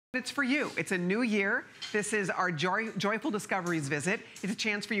It's for you. It's a new year. This is our Joyful Discoveries visit. It's a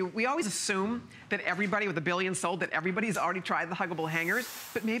chance for you. We always assume that everybody with a billion sold, that everybody's already tried the huggable hangers,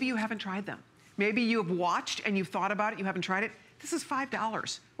 but maybe you haven't tried them. Maybe you have watched and you've thought about it, you haven't tried it. This is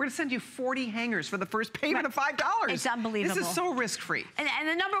 $5. We're gonna send you 40 hangers for the first payment of $5. It's unbelievable. This is so risk-free. And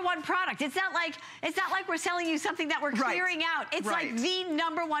the #1 product. It's not like we're selling you something that we're clearing out. It's like the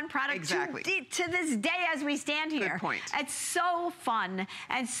 #1 product to this day as we stand here. Good point. It's so fun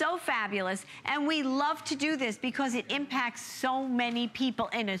and so fabulous. And we love to do this because it impacts so many people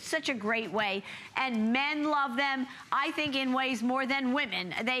in such a great way. And men love them, I think, in ways more than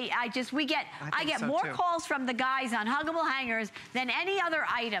women. I get more calls from the guys on huggable hangers than any other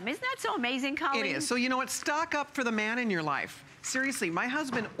item. Isn't that so amazing, Colleen? It is. So you know what? Stock up for the man in your life. Seriously, my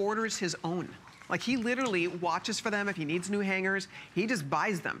husband orders his own. Like, he literally watches for them. If he needs new hangers, he just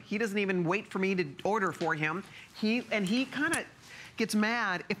buys them. He doesn't even wait for me to order for him. He kind of gets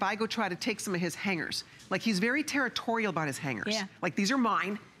mad if I go try to take some of his hangers. Like, he's very territorial about his hangers. Yeah. Like, these are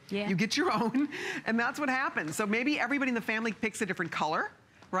mine. Yeah. You get your own, and that's what happens. So maybe everybody in the family picks a different color,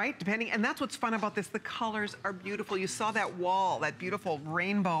 right? Depending, and that's what's fun about this. The colors are beautiful. You saw that wall, that beautiful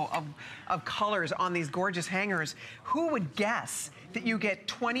rainbow of colors on these gorgeous hangers. Who would guess that you get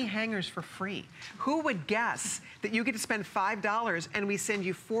 20 hangers for free? Who would guess that you get to spend $5 and we send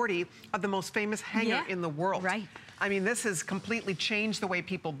you 40 of the most famous hanger in the world? Right. I mean, this has completely changed the way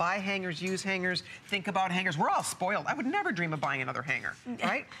people buy hangers, use hangers, think about hangers. We're all spoiled. I would never dream of buying another hanger,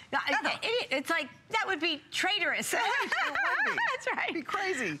 right? It's like, that would be traitorous. Right, it would be. That's right. It'd be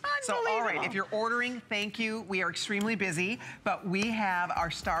crazy. So, all right, if you're ordering, thank you. We are extremely busy, but we have our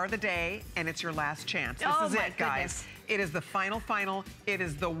star of the day, and it's your last chance. This is it, guys. It is the final. It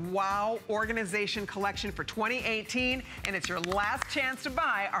is the Wow Organization Collection for 2018, and it's your last chance to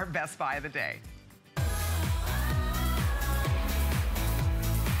buy our best buy of the day.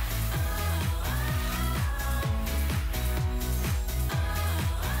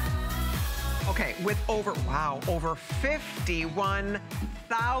 Okay, with over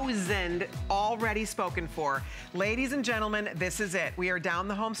 51,000 already spoken for. Ladies and gentlemen, this is it. We are down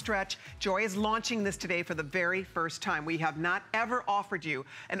the home stretch. Joy is launching this today for the very first time. We have not ever offered you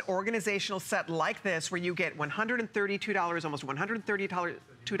an organizational set like this where you get $132, almost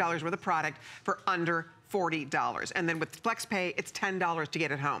 $132 worth of product for under $40. And then with FlexPay, it's $10 to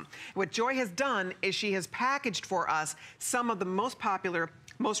get it home. What Joy has done is she has packaged for us some of the most popular,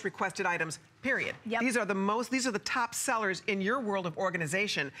 most requested items, period. Yep. These are the top sellers in your world of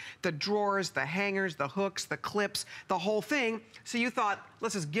organization. The drawers, the hangers, the hooks, the clips, the whole thing. So you thought,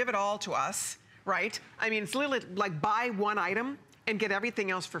 let's just give it all to us, right? I mean, it's literally like buy one item and get everything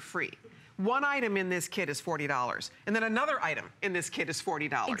else for free. One item in this kit is $40, and then another item in this kit is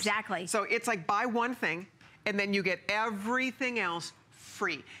 $40. Exactly. So it's like buy one thing, and then you get everything else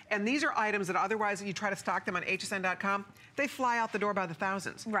free. And these are items that otherwise you try to stock them on hsn.com, they fly out the door by the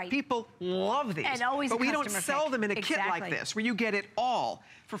thousands. Right. People love these. And always but we don't sell them in a kit like this, where you get it all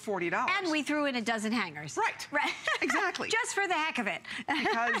for $40. And we threw in a dozen hangers. Right. Exactly. Just for the heck of it.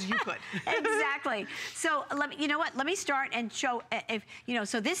 Because you could. Exactly. So you know what? Let me start and show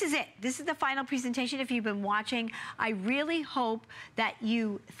so this is it. This is the final presentation. If you've been watching, I really hope that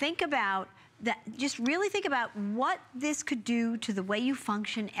you think about just really think about what this could do to the way you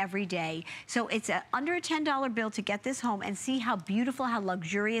function every day. So it's under a $10 bill to get this home and see how beautiful, how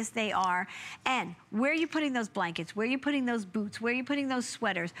luxurious they are. And where are you putting those blankets? Where are you putting those boots? Where are you putting those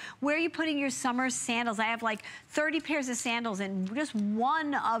sweaters? Where are you putting your summer sandals? I have like 30 pairs of sandals in just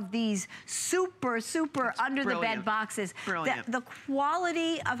one of these super under the bed boxes. Brilliant. The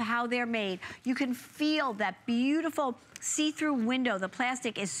quality of how they're made, you can feel that beautiful see-through window. The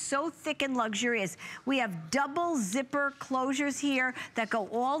plastic is so thick and luxurious. We have double zipper closures here that go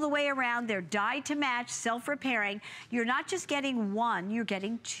all the way around. They're dyed to match, self-repairing. You're not just getting one, you're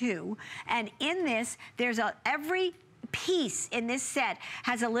getting two. And in this, there's every piece in this set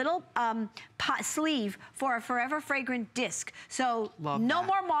has a little sleeve for a Forever Fragrant disc. So no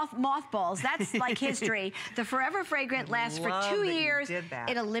more mothballs. That's like history. The Forever Fragrant lasts for 2 years.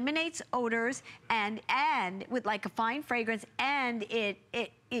 It eliminates odors and with like a fine fragrance, and it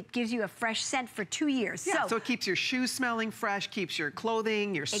gives you a fresh scent for 2 years. Yeah, so it keeps your shoes smelling fresh, keeps your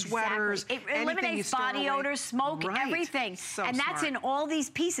clothing, your sweaters. It eliminates body odor, smoke, everything. And that's in all these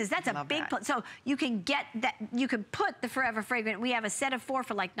pieces. That's a big, so you can get that, you can put the Forever Fragrant. We have a set of 4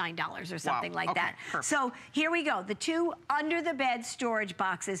 for like $9 or something like that. Perfect. So here we go. The 2 under the bed storage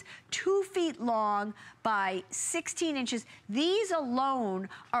boxes, 2 feet long by 16 inches. These alone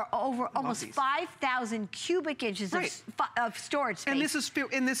are over almost 5,000 cubic inches of storage space. And this is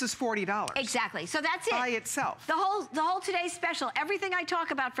And this is $40. Exactly. So that's it. By itself. The whole today's special, everything I talk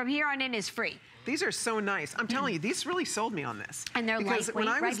about from here on in is free. These are so nice. I'm telling you, these really sold me on this. And they're lightweight. Because when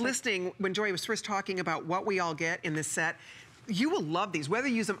I was listening, when Joy was first talking about what we all get in this set, you will love these, whether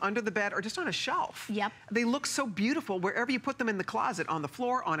you use them under the bed or just on a shelf. Yep. They look so beautiful wherever you put them in the closet, on the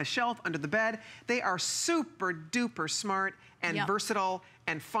floor, on a shelf, under the bed. They are super duper smart and versatile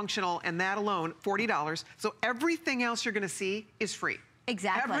and functional, and that alone, $40. So everything else you're gonna see is free.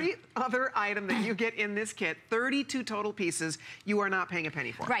 Exactly. Every other item that you get in this kit, 32 total pieces, you are not paying a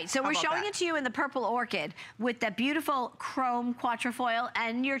penny for. Right, so we're showing it to you in the purple orchid with that beautiful chrome quatrefoil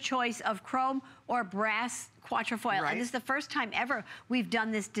and your choice of chrome or brass quatrefoil. Right. And this is the first time ever we've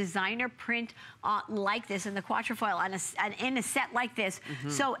done this designer print like this in the quatrefoil in a set like this.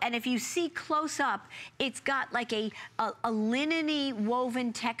 So, and if you see close up, it's got like a linen-y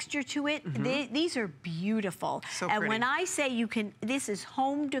woven texture to it. These are beautiful. So and pretty. when I say you can, this is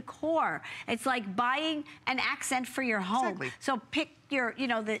home decor. It's like buying an accent for your home. Exactly. So pick your, you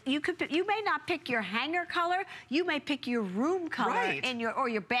know, you may not pick your hanger color, you may pick your room color in your, or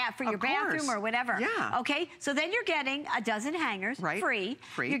your bathroom or whatever. Yeah. Okay, so then you're getting a dozen hangers free.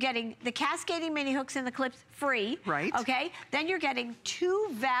 You're getting the cascading mini hooks and the clips free. Right. Okay, then you're getting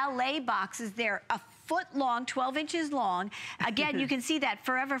 2 valet boxes. They're a foot long, 12 inches long. Again, you can see that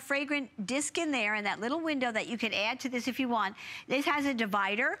Forever Fragrant disc in there and that little window that you can add to this if you want. This has a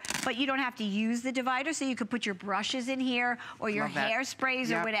divider, but you don't have to use the divider, so you could put your brushes in here or your hairsprays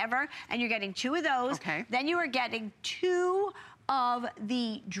or whatever, and you're getting 2 of those. Okay. Then you are getting 2 of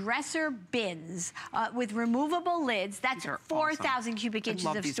the dresser bins with removable lids. That's 4,000 cubic inches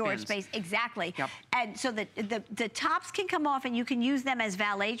of storage space. Exactly. Yep. And so the tops can come off and you can use them as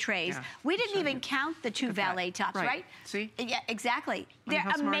valet trays. Yeah. We didn't even count the 2 valet tops, right? See? Yeah, exactly. They're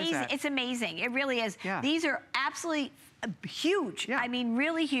amazing. It's amazing. It really is. Yeah. These are absolutely huge. Yeah. I mean,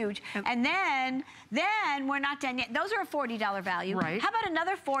 really huge. And then we're not done yet. Those are a $40 value. Right. How about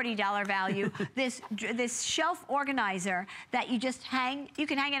another $40 value? this shelf organizer that you just hang. You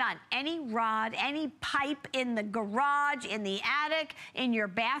can hang it on any rod, any pipe in the garage, in the attic, in your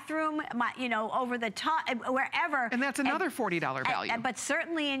bathroom, you know, over the top, wherever. And that's another $40 value. But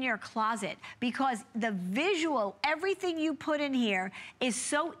certainly in your closet, because the visual, everything you put in here is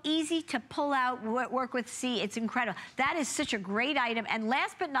so easy to pull out, work with. See, it's incredible. That is such a great item. And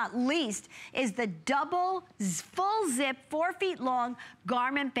last but not least is the double full zip 4 feet long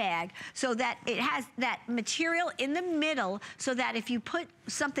garment bag, so that it has that material in the middle, so that if you put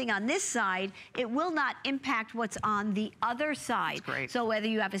something on this side, it will not impact what's on the other side. That's great. So whether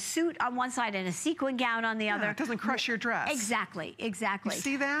you have a suit on one side and a sequin gown on the other. It doesn't crush your dress. Exactly, exactly. You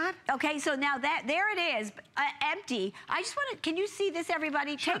see that? Okay, so now there it is, empty. I just want to, can you see this,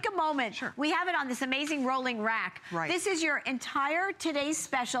 everybody? Sure. Take a moment. Sure. We have it on this amazing rolling rack. Right. This is your entire today's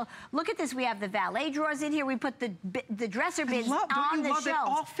special. Look at this. We have the valet drawers in here. We put the dresser bins on the shelves. Don't you love that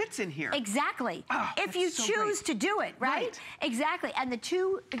all fits in here? Exactly. Oh, if you choose to do it, right? Exactly. And the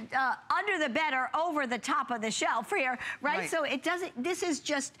 2 under the bed are over the top of the shelf here, right? So it doesn't, this is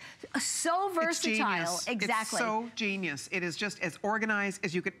just so versatile. It's exactly. It's so genius. It is just as organized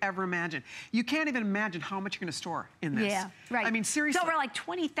as you could ever imagine. You can't even imagine how much you're going to store in this. Yeah, right. I mean, seriously. It's over like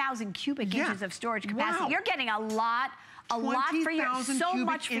 20,000 cubic inches of storage capacity. Wow. You're getting a lot for your, so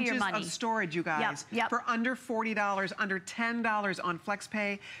much for your money. Of storage, you guys. Yep. For under $40, under $10 on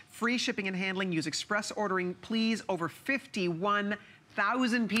FlexPay, free shipping and handling. Use express ordering, please. Over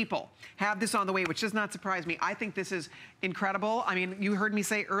 51,000 people have this on the way, which does not surprise me. I think this is incredible. I mean, you heard me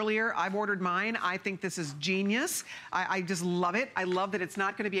say earlier, I've ordered mine. I think this is genius. I just love it. I love that it's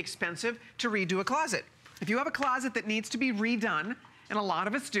not going to be expensive to redo a closet. If you have a closet that needs to be redone, and a lot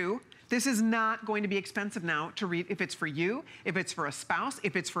of us do, this is not going to be expensive now to read, if it's for you, if it's for a spouse,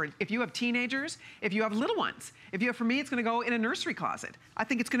 if you have teenagers, if you have little ones. For me, it's gonna go in a nursery closet. I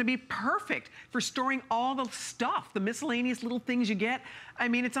think it's gonna be perfect for storing all the stuff, the miscellaneous little things you get. I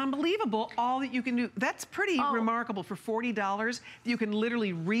mean, it's unbelievable all that you can do. That's pretty remarkable for $40. You can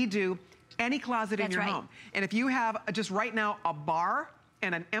literally redo any closet in your home. And if you have just right now a bar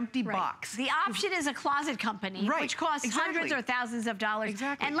and an empty box. The option is a closet company, which costs hundreds or thousands of dollars.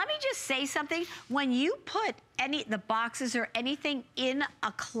 Exactly. And let me just say something. When you put the boxes or anything in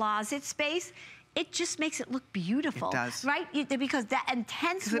a closet space, it just makes it look beautiful. It does. Right? Because that, and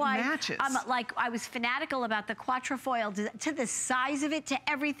hence why matches. I was fanatical about the quatrefoil, to the size of it, to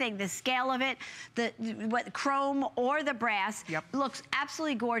everything, the scale of it, the chrome or the brass. Looks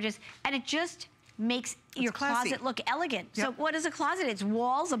absolutely gorgeous. And it just makes your closet look elegant. Yep. So what is a closet? It's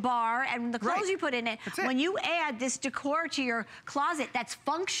walls, a bar, and the clothes you put in it. That's it. When you add this decor to your closet that's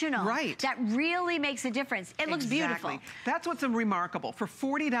functional, that really makes a difference. It looks beautiful. That's what's remarkable. For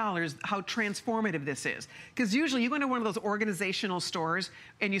 $40, how transformative this is. Because usually you go into one of those organizational stores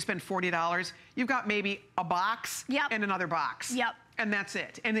and you spend $40, you've got maybe a box and another box. And that's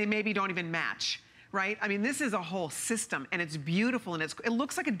it. And they maybe don't even match. Right? I mean, this is a whole system, and it's beautiful, and it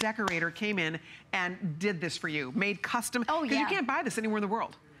looks like a decorator came in and did this for you, made custom. Oh, yeah. You can't buy this anywhere in the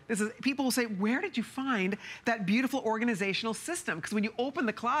world. People will say, where did you find that beautiful organizational system? Because when you open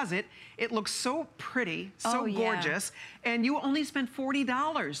the closet, it looks so pretty, so gorgeous, and you only spend $40,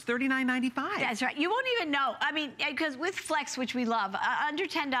 $39.95. That's right. You won't even know. I mean, because with Flex, which we love, under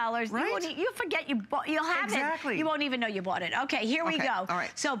 $10, you'll forget you'll have it. You won't even know you bought it. Okay, here we go. All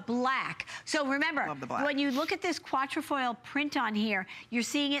right. So black. So remember, when you look at this quatrefoil print on here, you're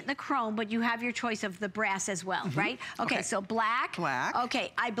seeing it in the chrome, but you have your choice of the brass as well, right? Okay, so black.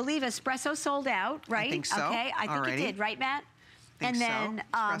 Okay, I believe espresso sold out, right? I think so. Okay, I think it did, right, Matt? And then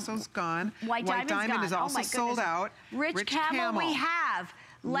espresso's gone. White Diamond is also sold out. Rich Camel we have.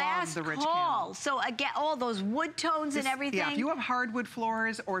 Last call. So again, all those wood tones and everything. Yeah, if you have hardwood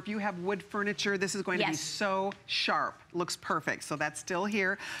floors or if you have wood furniture, this is going to be so sharp. Looks perfect. So that's still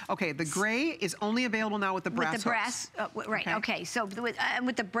here. Okay, the gray is only available now with the brass With the brass, right, okay. So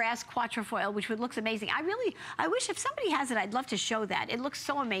with the brass quatrefoil, which looks amazing. I wish if somebody has it, I'd love to show that. It looks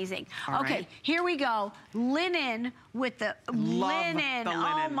so amazing. Okay, here we go. Linen with the linen.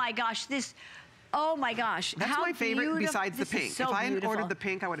 Oh my gosh, this... Oh my gosh. That's my favorite besides the pink. So if I had ordered the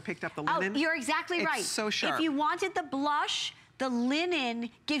pink, I would have picked up the linen. Oh, you're exactly right. It's so sharp. If you wanted the blush, the linen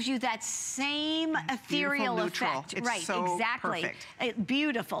gives you that same ethereal effect. It's so perfect.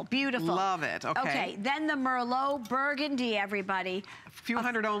 Beautiful, beautiful. Love it. Okay. Okay, then the Merlot Burgundy, everybody. A few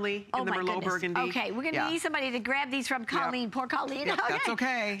hundred only in the Merlot Burgundy. Okay, we're gonna need somebody to grab these from Colleen. Poor Colleen. Yep, that's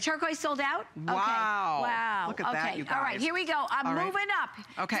okay. Turquoise sold out? Wow. Okay. Wow. Look at that, you guys. All right, here we go. I'm moving up.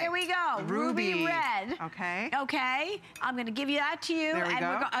 Okay. Here we go. Ruby red. Okay. Okay. I'm gonna give you that to you. There we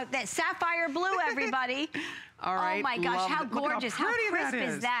go. That sapphire blue, everybody. All right. Oh my gosh, how gorgeous, how crisp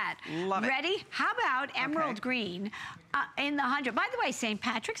is that? Love it. Ready? How about emerald green in the 100? By the way, St.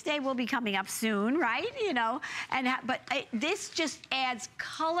 Patrick's Day will be coming up soon, right? You know, but this just adds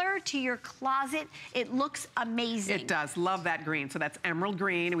color to your closet. It looks amazing. It does. Love that green. So that's emerald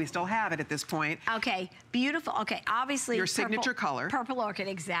green. We still have it at this point. Okay, beautiful. Okay, obviously your signature color. Purple orchid,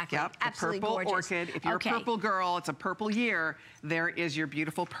 exactly. Yep, absolutely purple gorgeous. Orchid. If you're a purple girl, it's a purple year. There is your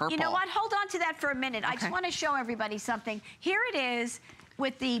beautiful purple. You know what? Hold on to that for a minute. I just want to show everybody something. Here it is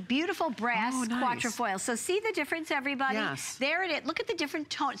with the beautiful brass quatrefoil. So see the difference, everybody? Yes. There it is. Look at the different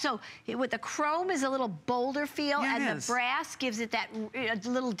tone. So with the chrome is a little bolder feel, and the brass gives it that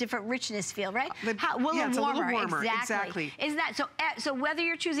little different richness feel, right? It's a little warmer. Exactly. Isn't that so? So whether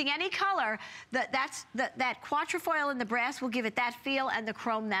you're choosing any color, that quatrefoil in the brass will give it that feel, and the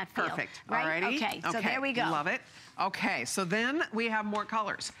chrome that feel. Perfect. Right? Alrighty. Okay. So there we go. Love it. Okay, so then we have more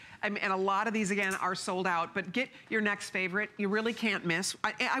colors. And a lot of these, again, are sold out, but get your next favorite. You really can't miss.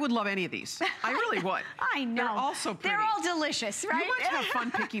 I would love any of these. I really would. I know. They're all so pretty. They're all delicious, right? You must have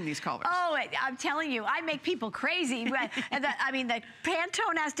fun picking these colors. Oh, I'm telling you, I make people crazy. I mean, the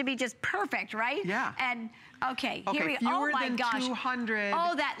Pantone has to be just perfect, right? Yeah. And okay, here we go. Fewer oh my than gosh. 200.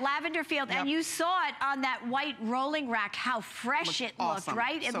 Oh, that lavender field. Yep. And you saw it on that white rolling rack, how fresh it looked,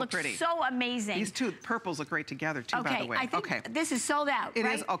 right? It looked so amazing. These two purples look great together, too, by the way. I think this is sold out, It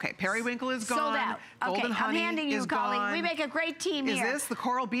is, okay. Periwinkle is gone. Sold out. Golden Honey I'm handing you, is Colleen. gone. We make a great team here. Is this? The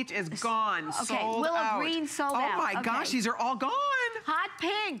Coral Beach is gone. Sold Willow out. Green sold out. Oh, my gosh. These are all gone. Hot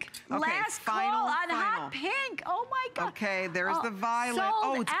pink. Last call on hot pink. Oh, my God. Okay, there's the violet.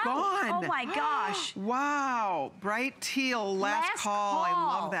 Sold it's out. gone. Oh, my gosh. Wow. Bright teal. Last call. I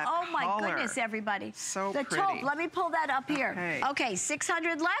love that Oh, my goodness, everybody. So pretty. The taupe. Let me pull that up here. Okay,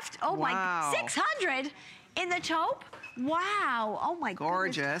 600 left. Oh, my. 600 in the taupe? Wow. Oh, my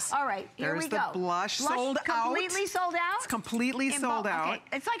Gorgeous. Goodness. All right, here we go. There's the blush sold out. Completely sold out? It's completely sold out. Okay.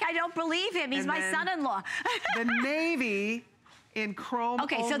 It's like I don't believe him. He's my son-in-law. The navy in chrome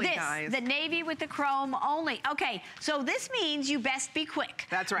only, guys. The navy with the chrome only. Okay, so this means you best be quick.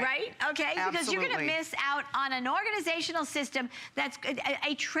 That's right. Right? Okay, because you're going to miss out on an organizational system that's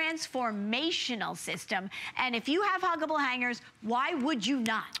a transformational system. And if you have huggable hangers, why would you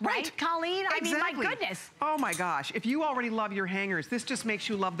not? Right, Colleen? I mean, my goodness. Oh, my gosh. If you already love your hangers, this just makes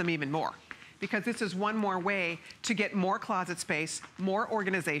you love them even more. Because this is one more way to get more closet space, more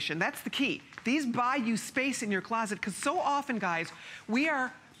organization. That's the key. These buy you space in your closet, because so often, guys, we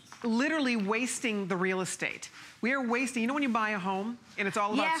are literally wasting the real estate. We are wasting, you know when you buy a home and it's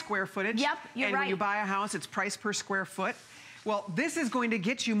all about square footage? Yep, you're right. And when you buy a house, it's price per square foot. Well, this is going to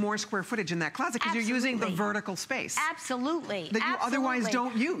get you more square footage in that closet because you're using the vertical space. Absolutely. That you otherwise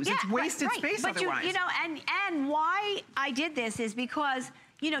don't use. It's wasted space but otherwise. You know, and why I did this is because,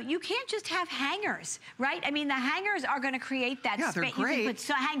 you know, you can't just have hangers, right? I mean, the hangers are going to create that space. They're great. You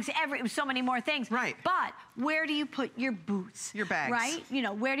can put so many more things. Right. But where do you put your boots? Your bags. Right? You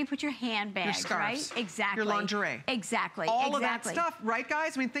know, where do you put your handbags, your scarves, right? Exactly. Your lingerie. Exactly. All of that stuff, right,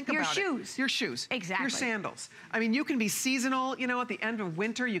 guys? I mean, think about it. Your shoes. Your shoes. Exactly. Your sandals. I mean, you can be seasonal, you know, at the end of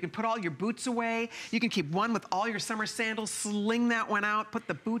winter. You can put all your boots away. You can keep one with all your summer sandals, sling that one out, put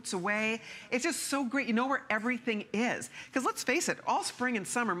the boots away. It's just so great. You know where everything is. Because let's face it, all spring and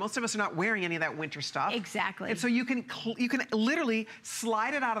summer, most of us are not wearing any of that winter stuff. Exactly. And so you can literally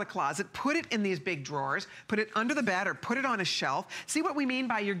slide it out of the closet, put it in these big drawers, put it under the bed or put it on a shelf. See what we mean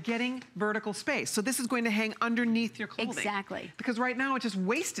by you're getting vertical space. So this is going to hang underneath your clothing. Exactly. Because right now it's just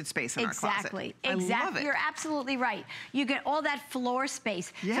wasted space in our closet. Exactly. I love it. You're absolutely right. You get all that floor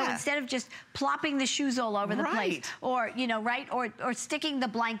space. Yeah. So instead of just plopping the shoes all over the place, or, you know, or sticking the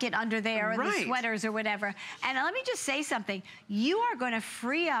blanket under there, or the sweaters or whatever. And let me just say something. You are going to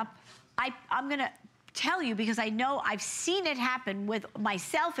free up. I'm going to tell you, because I know I've seen it happen with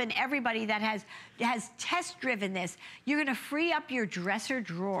myself and everybody that has test driven this. You're going to free up your dresser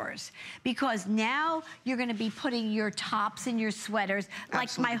drawers, because now you're going to be putting your tops and your sweaters.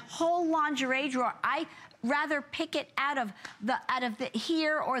 Absolutely. Like my whole lingerie drawer, I rather pick it out of the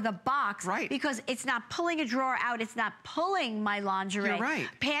here or the box, because it's not pulling a drawer out, it's not pulling my lingerie. You're right.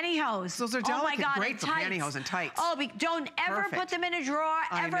 Pantyhose. Those are delicate, oh my God, great for pantyhose and tights. Oh, don't ever put them in a drawer,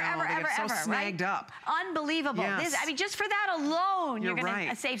 ever, ever, so snagged up. Unbelievable. Yes. I mean, just for that alone, you're going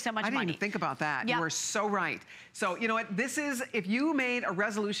to save so much money. I didn't even think about that. Yep. You are so right. So, you know what, this is, if you made a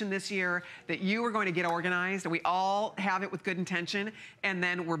resolution this year that you were going to get organized, and we all have it with good intention, and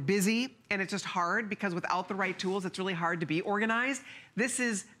then we're busy, and it's just hard because without the right tools, it's really hard to be organized. This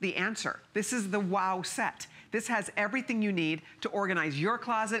is the answer. This is the wow set. This has everything you need to organize your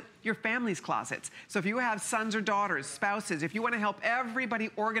closet, your family's closets. So if you have sons or daughters, spouses, if you want to help everybody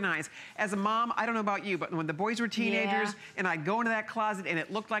organize, as a mom, I don't know about you, but when the boys were teenagers and I'd go into that closet and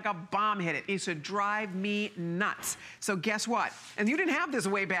it looked like a bomb hit it used to drive me nuts. So guess what? And you didn't have this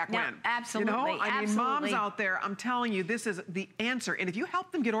way back when. Absolutely. You know, I mean, moms out there, I'm telling you, this is the answer. And if you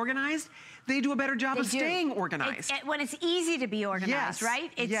help them get organized, they do a better job of staying organized. When it's easy to be organized,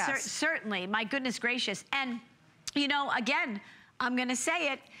 right? It's certainly, my goodness gracious. And, you know, again, I'm going to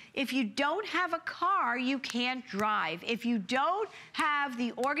say it, if you don't have a car, you can't drive. If you don't have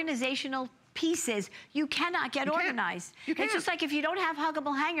the organizational pieces, you cannot get organized. It's just like if you don't have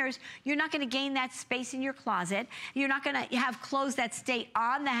huggable hangers, you're not going to gain that space in your closet. You're not going to have clothes that stay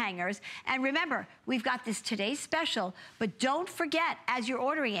on the hangers. And remember, we've got this today's special, but don't forget, as you're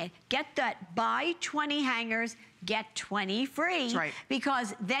ordering it, get that buy 20 hangers, get 20 free. That's right.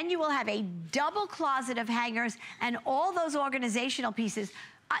 Because then you will have a double closet of hangers and all those organizational pieces.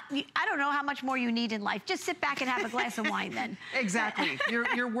 I don't know how much more you need in life. Just sit back and have a glass of wine then. Exactly.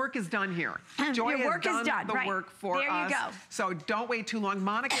 Your work is done here. Joy has done the work for us. There you go. So don't wait too long.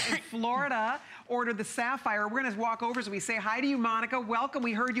 Monica in Florida ordered the Sapphire. We're going to walk over so we say hi to you, Monica. Welcome.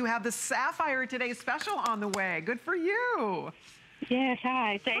 We heard you have the Sapphire Today special on the way. Good for you. Yes,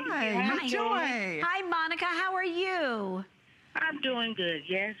 hi. Thank you. Hi, Joy. Hi, Monica. How are you? I'm doing good.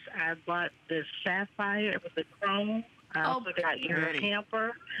 Yes, I bought the Sapphire. It was a chrome. I also got your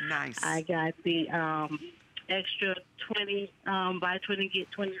hamper. Nice. I got the extra 20, buy 20, get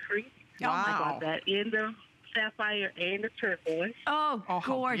 20 free. Wow. I got that in the Sapphire and the turquoise. Oh,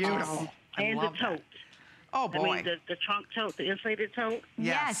 gorgeous. Beautiful. And the tote. Oh, boy. I mean, the trunk tote, the insulated tote.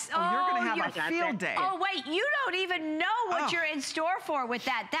 Yes. Oh, you're going to have a field day. Oh, wait, you don't even know what you're in store for with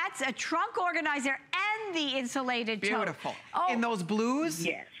that. That's a trunk organizer and the insulated tote. Beautiful. In those blues?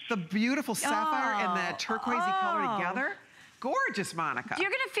 Yes. The beautiful sapphire and the turquoisey color together. Gorgeous, Monica. You're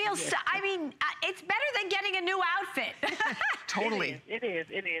going to feel, I mean, it's better than getting a new outfit. Totally. It is.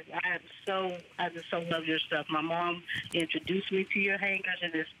 I just so love your stuff. My mom introduced me to your hangers,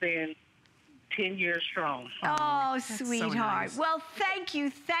 and it's been 10 years strong. Oh, sweetheart. So nice. Well, thank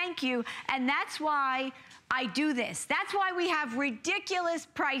you. And that's why I do this. That's why we have ridiculous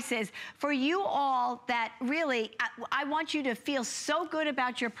prices for you all that really, I want you to feel so good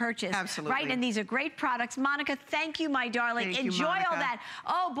about your purchase. Absolutely. Right? And these are great products. Monica, thank you, my darling. Enjoy all that.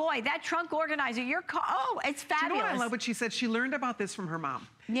 Oh, boy, that trunk organizer, your car, it's fabulous. Do you know what I love what she said? She learned about this from her mom.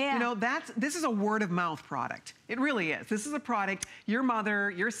 Yeah. You know, this is a word of mouth product. It really is. This is a product, your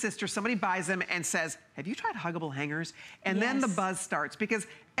mother, your sister, somebody buys them and says, have you tried huggable hangers? And then the buzz starts, because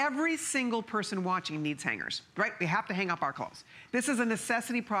every single person watching needs hangers, right? We have to hang up our clothes. This is a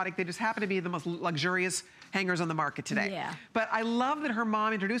necessity product. They just happen to be the most luxurious hangers on the market today. Yeah. But I love that her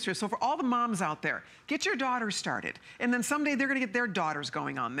mom introduced her. So for all the moms out there, get your daughters started. And then someday they're gonna get their daughters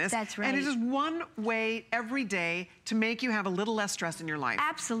going on this. That's right. And it's just one way every day to make you have a little less stress in your life.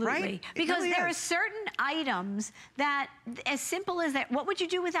 Absolutely. Right? Because really there are certain items that, as simple as that, what would you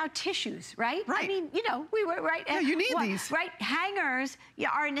do without tissues, right? Right. I mean, you know, we were, right? Yeah, you need these. Right, hangers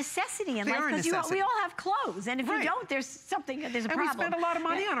are a necessity in They life, are a because necessity. we all have clothes. And if you don't, there's a problem. And we spend a lot of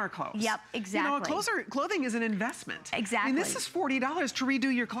money on our clothes. Yep, exactly. You know, clothing is an investment. Exactly. I mean, this is $40 to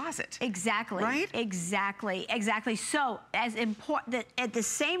redo your closet. Exactly. Right? Exactly. Exactly. So, as important, the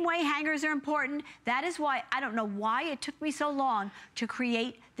same way hangers are important, that is why, I don't know why it took me so long to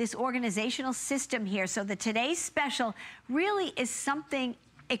create this organizational system here. So that today's special really is something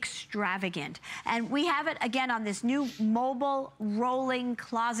extravagant. And we have it again on this new mobile rolling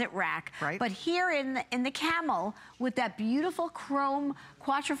closet rack. Right. But here in the camel with that beautiful chrome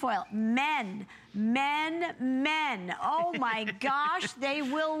quatrefoil, men. Oh my gosh, they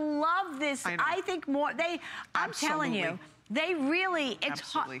will love this. I think more, I'm telling you, they really, it's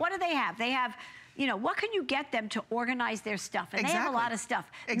hot. What do they have? They have, you know, what can you get them to organize their stuff? And they have a lot of stuff.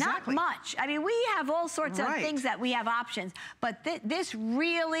 Not much. I mean, we have all sorts of things that we have options, but this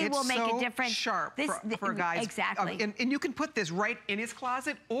really will make a difference. It's so sharp for guys. Exactly. And you can put this right in his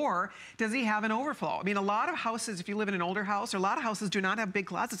closet, or does he have an overflow? I mean, a lot of houses, if you live in an older house, or a lot of houses do not have big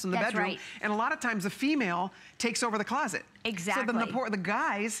closets in the bedroom. Right. And a lot of times the female takes over the closet. Exactly. So then the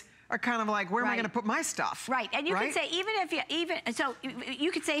guys are kind of like, where am I going to put my stuff? Right, and you can say, so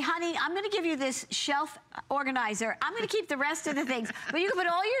you could say, honey, I'm going to give you this shelf organizer. I'm going to keep the rest of the things, but you can put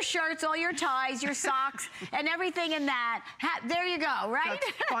all your shirts, all your ties, your socks, and everything in that. There you go, right?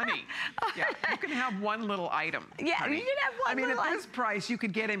 That's funny. Yeah, you can have one little item. Yeah, honey. you can have one little item. I mean, at this price, you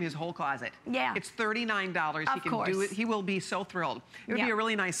could get him his whole closet. Yeah. It's $39. He can do it. He will be so thrilled. It would be a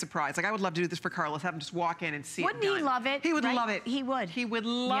really nice surprise. Like, I would love to do this for Carlos, have him just walk in and see Wouldn't it done. he love it? He would love it. He would. He would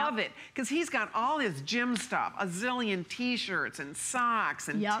love it, because he's got all his gym stuff, a zillion t-shirts and socks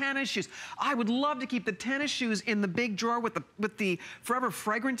and tennis shoes. I would love to keep the tennis shoes in the big drawer with the Forever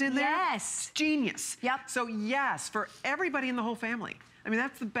Fragrant in there. Yes. It's genius. Yep. So yes, for everybody in the whole family. I mean,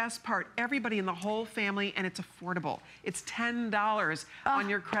 that's the best part. Everybody in the whole family, and it's affordable. It's $10 on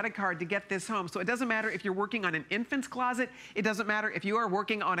your credit card to get this home. So it doesn't matter if you're working on an infant's closet. It doesn't matter if you are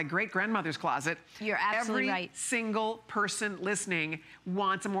working on a great-grandmother's closet. You're absolutely right. Every single person listening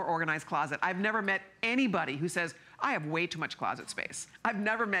wants a more organized closet. I've never met anybody who says, I have way too much closet space. I've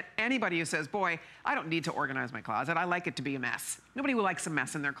never met anybody who says, boy, I don't need to organize my closet. I like it to be a mess. Nobody likes a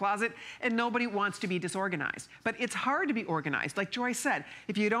mess in their closet, and nobody wants to be disorganized. But it's hard to be organized. Like Joy said,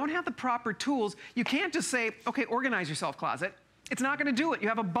 if you don't have the proper tools, you can't just say, okay, organize yourself, closet. It's not going to do it. You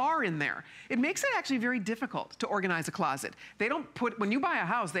have a bar in there. It makes it actually very difficult to organize a closet. They don't when you buy a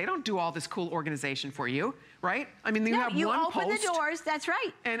house, they don't do all this cool organization for you, right? I mean, you have one post. You open the doors, that's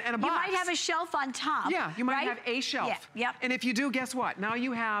right. And a box. You might have a shelf on top. Yeah, you might have a shelf. Yeah, yep. And if you do, guess what? Now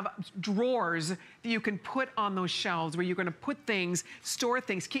you have drawers that you can put on those shelves where you're going to put things, store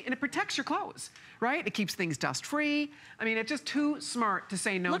things, and it protects your clothes, right? It keeps things dust-free. I mean, it's just too smart to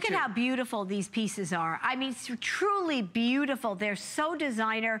say no to. Look at how beautiful these pieces are. I mean, it's truly beautiful. They're so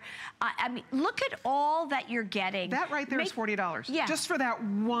designer. I mean, look at all that you're getting. That right there is $40. Yeah. Just for that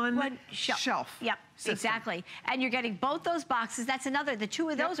one shelf. Yep. System. Exactly. And you're getting both those boxes. That's another, the two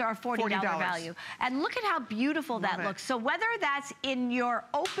of those are a $40 value. And look at how beautiful that looks. So whether that's in your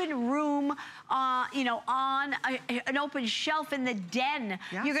open room, you know, on an open shelf in the den,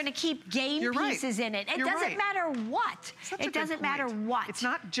 you're going to keep game pieces in it. It doesn't matter what. It doesn't matter what. It's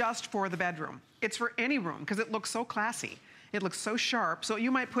not just for the bedroom. It's for any room, because it looks so classy. It looks so sharp. So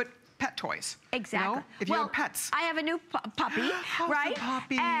you might put pet toys. Exactly. You know, if you have pets. I have a new puppy, right?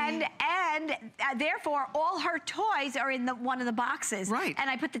 Puppy. And therefore, all her toys are in one of the boxes. Right. And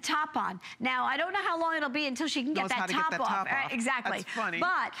I put the top on. Now, I don't know how long it'll be until she can get that top off. Exactly. That's funny.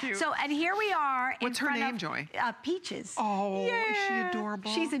 But, cute. So, and here we are in front of... What's her name, Joy? Peaches. Oh, yeah. Is she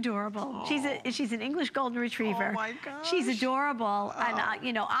adorable? She's adorable. Oh. She's an English Golden Retriever. Oh, my gosh. She's adorable. Oh. And,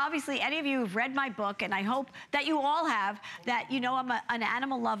 you know, obviously, any of you who've read my book, and I hope that you all have, that you know I'm an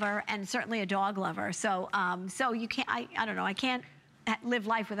animal lover and certainly a dog lover. So, so you can't, I don't know, I can't live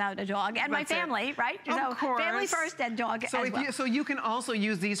life without a dog and my family, right? Of course. Family first and dog as well. So you can also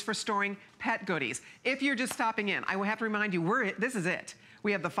use these for storing pet goodies. If you're just stopping in, I will have to remind you, this is it.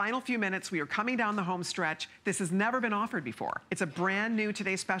 We have the final few minutes. We are coming down the home stretch. This has never been offered before. It's a brand new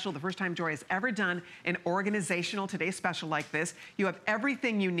Today Special, the first time Joy has ever done an organizational Today Special like this. You have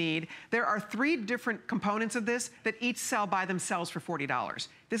everything you need. There are 3 different components of this that each sell by themselves for $40.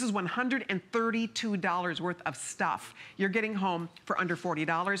 This is $132 worth of stuff you're getting home for under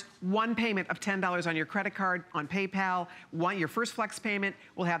 $40. One payment of $10 on your credit card, on PayPal. Your first flex payment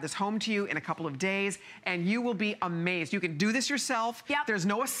will have this home to you in a couple of days, and you will be amazed. You can do this yourself. Yep. There's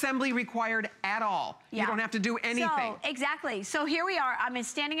no assembly required at all. Yeah. You don't have to do anything. So, exactly. So here we are. I'm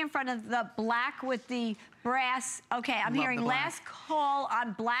standing in front of the black with the brass. Okay, I'm hearing last call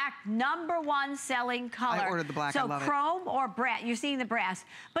on black, #1 selling color. I ordered the black, I love it. So chrome or brass, you're seeing the brass.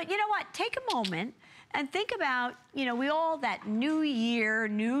 But you know what? Take a moment and think about, you know, we all that new year,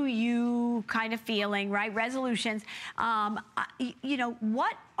 new you kind of feeling, right? Resolutions. You know,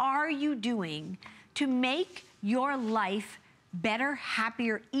 what are you doing to make your life better,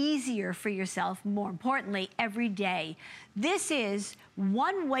 happier, easier for yourself, more importantly, every day? This is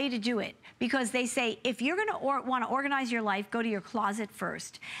one way to do it, because they say if you're gonna want to organize your life, go to your closet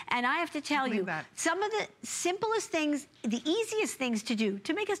first. And I have to tell you, some of the simplest things, the easiest things to do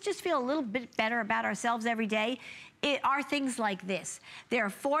to make us just feel a little bit better about ourselves every day are things like this. They're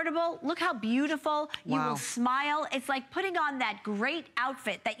affordable. Look how beautiful. You will smile. It's like putting on that great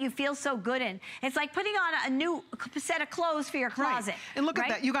outfit that you feel so good in. It's like putting on a new set of clothes for your closet. Right. And look at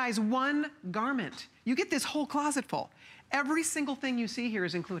that, you guys, one garment. You get this whole closet full. Every single thing you see here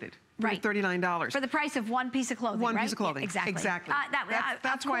is included. Right. $39. For the price of one piece of clothing, One piece of clothing. Yeah, exactly. Exactly.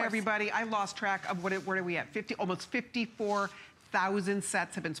 That's why, everybody, I lost track of where are we at? Almost 54,000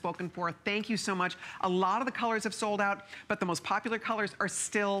 sets have been spoken for. Thank you so much. A lot of the colors have sold out, but the most popular colors are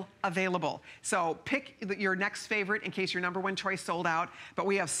still available. So pick your next favorite in case your #1 choice sold out. But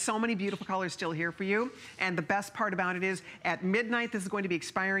we have so many beautiful colors still here for you. And the best part about it is at midnight, this is going to be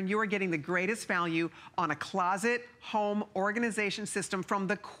expiring. You are getting the greatest value on a closet home organization system from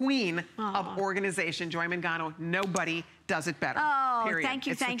the queen of organization, Joy Mangano. Nobody does it better. Oh, period. thank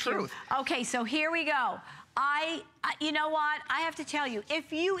you, It's thank the you. truth. Okay, so here we go. You know what? I have to tell you,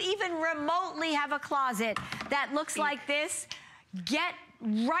 if you even remotely have a closet that looks like this, get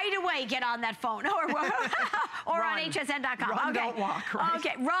on that phone or on hsn.com. Run, don't walk, right?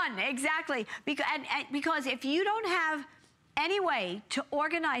 Okay, run, exactly. Because if you don't have any way to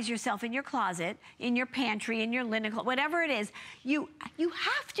organize yourself in your closet, in your pantry, in your linen, whatever it is, you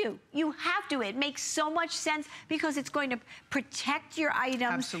have to. You have to. It makes so much sense because it's going to protect your items.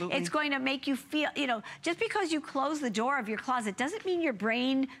 Absolutely. It's going to make you feel, you know, just because you close the door of your closet doesn't mean your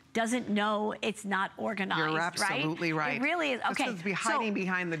brain doesn't know it's not organized. You're absolutely right. It really is. Okay. Just to be hiding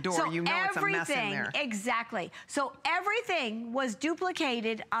behind the door, you know it's a mess in there. Exactly. So everything was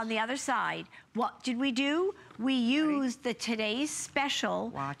duplicated on the other side. What did we do? We used the Today's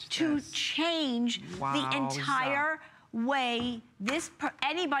Special to change the entire way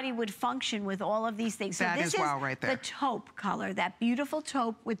anybody would function with all of these things. So that this is wow right there. The taupe color, that beautiful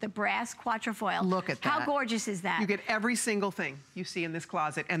taupe with the brass quatrefoil. Look at that. How gorgeous is that? You get every single thing you see in this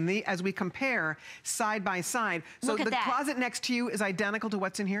closet. And as we compare side by side, so the closet next to you is identical to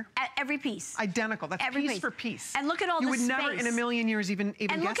what's in here? Every piece. Identical. That's every piece for piece. And look at all the space. You would never in a million years even guess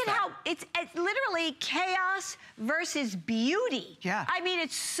that. And look at how it's literally chaos versus beauty. Yeah. I mean,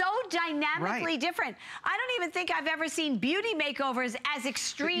 it's so dynamically different. I don't even think I've ever seen beauty makeovers as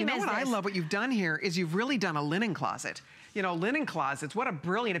extreme as this. You know what I love what you've done here is you've really done a linen closet. You know, linen closets, what a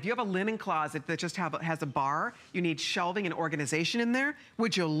brilliant, if you have a linen closet that just has a bar, you need shelving and organization in there,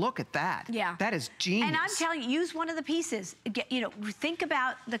 would you look at that? Yeah. That is genius. And I'm telling you, use one of the pieces. Think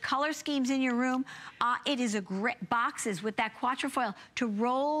about the color schemes in your room. It is a great, boxes with that quatrefoil to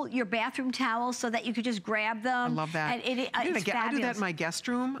roll your bathroom towels so that you could just grab them. I love that. And it's fabulous. I do that in my guest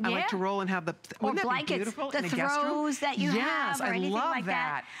room. I like to roll and have the, or blankets, the throws that you have or anything like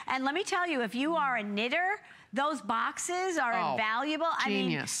that. And let me tell you, if you are a knitter, those boxes are invaluable.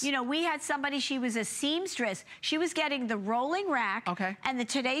 Genius. I mean, you know, we had somebody, she was a seamstress. She was getting the rolling rack and the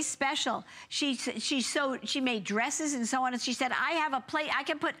Today's Special. She made dresses and so on. And she said, I have a plate.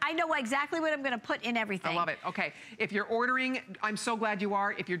 I know exactly what I'm going to put in everything. I love it. Okay. If you're ordering, I'm so glad you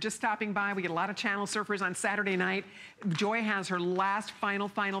are. If you're just stopping by, we get a lot of channel surfers on Saturday night. Joy has her last final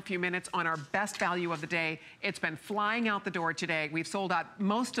few minutes on our best value of the day. It's been flying out the door today. We've sold out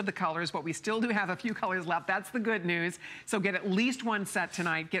most of the colors, but we still do have a few colors left. That's the good news. So get at least one set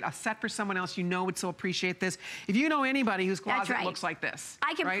tonight. Get a set for someone else you know would so appreciate this. If you know anybody whose closet looks like this.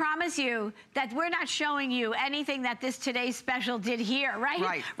 I can promise you that we're not showing you anything that this Today's Special did here,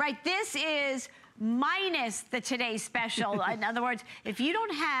 right? Right. This is minus the Today's Special. In other words, if you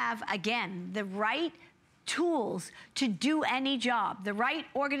don't have, again, the right tools to do any job, the right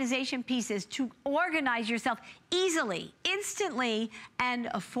organization pieces to organize yourself easily, instantly, and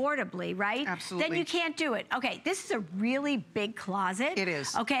affordably, right? Absolutely. Then you can't do it. Okay, this is a really big closet. It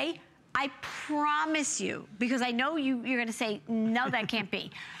is. Okay, I promise you, because I know you're gonna say, no, that can't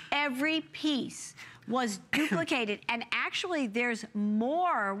be. Every piece was duplicated, and actually there's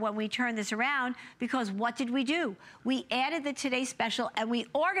more when we turn this around, because what did we do? We added the Today's Special and we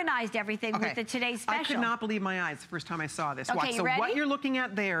organized everything with the Today's Special. I could not believe my eyes the first time I saw this. Okay, Watch. So ready? what you're looking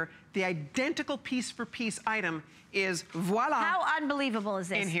at there, the identical piece for piece item is voila. How unbelievable is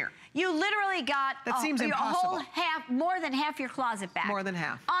this? In here. You literally got seems a impossible. whole more than half your closet back. More than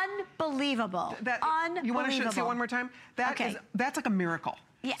half. Unbelievable. Unbelievable. You want to see it one more time? That's like a miracle.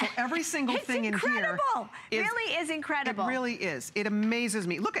 Yeah. So every single thing in here really is incredible. It really is. It amazes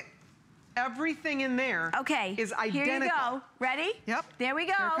me. Look at everything in there. Is identical. Here you go. Ready? Yep. There we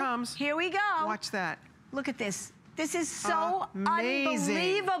go. Here it comes. Here we go. Watch that. Look at this. This is so amazing.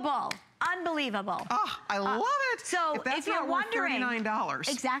 Unbelievable. Unbelievable. Oh, I love it. So if you're wondering, $39.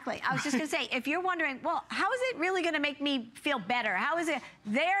 Exactly. I was just going to say, if you're wondering, well, how is it really going to make me feel better? How is it?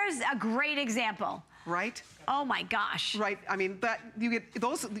 There's a great example. Right? Oh my gosh. Right. I mean, that you get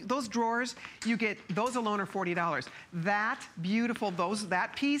those drawers, you get those alone are $40. That beautiful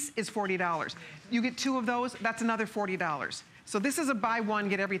that piece is $40. You get 2 of those, that's another $40. So this is a buy one,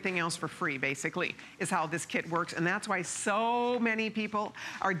 get everything else for free, basically, is how this kit works. And that's why so many people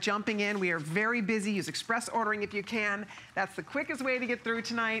are jumping in. We are very busy. Use express ordering if you can. That's the quickest way to get through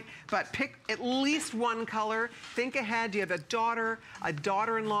tonight. But pick at least one color. Think ahead. Do you have a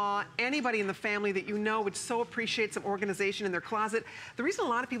daughter-in-law, anybody in the family that you know would so appreciate some organization in their closet? The reason a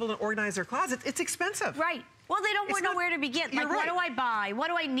lot of people don't organize their closets, it's expensive. Right. Well, they don't know where to begin. Like, right. What do I buy? What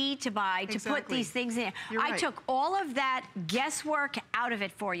do I need to buy to put these things in? I took all of that guesswork out of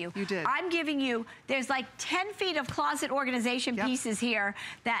it for you. You did. I'm giving you, there's like 10 feet of closet organization pieces here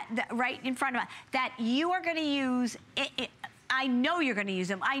that right in front of us that you are going to use. I know you're going to use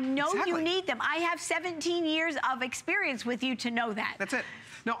them. I know you need them. I have 17 years of experience with you to know that. That's it.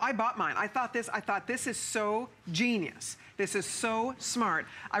 No, I bought mine. I thought this is so genius. This is so smart.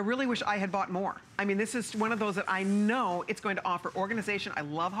 I really wish I had bought more. I mean, this is one of those that I know it's going to offer organization. I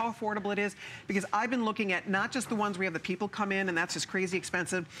love how affordable it is, because I've been looking at not just the ones where you have the people come in and that's just crazy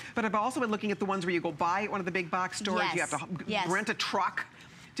expensive, but I've also been looking at the ones where you go buy at one of the big box stores. You have to rent a truck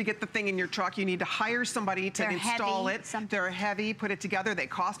to get the thing in your truck. You need to hire somebody to install it. They're heavy, put it together. They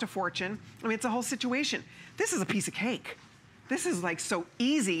cost a fortune. I mean, it's a whole situation. This is a piece of cake. This is like so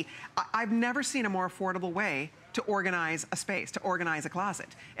easy. I've never seen a more affordable way to organize a space, to organize a closet.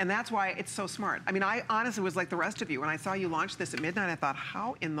 And that's why it's so smart. I mean, I honestly was like the rest of you. When I saw you launch this at midnight, I thought,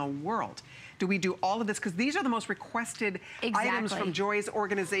 how in the world do we do all of this? Because these are the most requested items from Joy's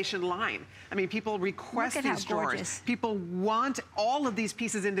organization line. I mean, people request these drawers. People want all of these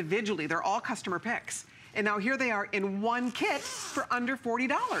pieces individually. They're all customer picks. And now here they are in one kit for under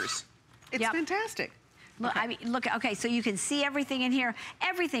 $40. It's fantastic. Look, I mean, look, okay, so you can see everything in here,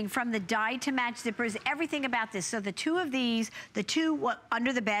 everything from the dyed to match zippers, everything about this. So the 2 of these, the 2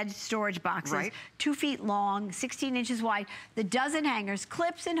 under the bed storage boxes, 2 feet long, 16 inches wide, the dozen hangers,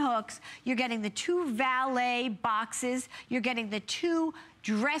 clips and hooks. You're getting the 2 valet boxes. You're getting the 2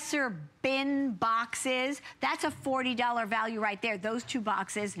 dresser bin boxes. That's a $40 value right there, those 2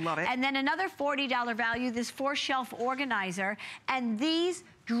 boxes. Love it. And then another $40 value, this 4-shelf organizer. And these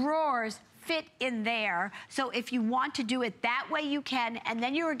drawers fit in there. So if you want to do it that way, you can. And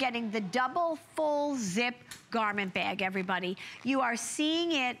then you are getting the double full zip garment bag, everybody. You are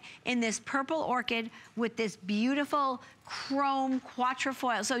seeing it in this purple orchid with this beautiful chrome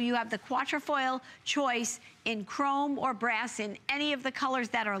quatrefoil. So you have the quatrefoil choice in chrome or brass in any of the colors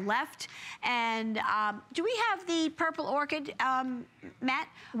that are left. And do we have the purple orchid, Matt?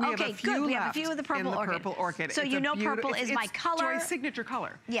 Okay, good. We have a few of the purple orchid. So you know purple is my color. Joy's signature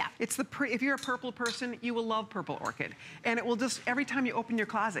color. Yeah. It's if you're a purple person, you will love purple orchid. And it will just, every time you open your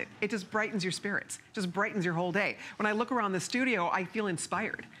closet, it just brightens your spirits. Just brightens your whole day. When I look around the studio, I feel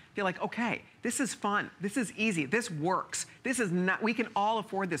inspired. Feel like, okay, this is fun. This is easy. This works. This is not, we can all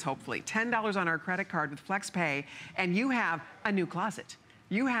afford this, hopefully. $10 on our credit card with FlexPay, and you have a new closet.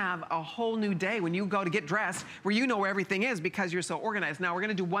 You have a whole new day when you go to get dressed where you know where everything is because you're so organized. Now, we're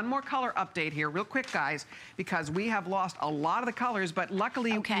gonna do one more color update here real quick, guys, because we have lost a lot of the colors, but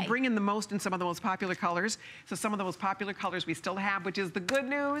luckily we bring in the most in some of the most popular colors. So some of the most popular colors we still have, which is the good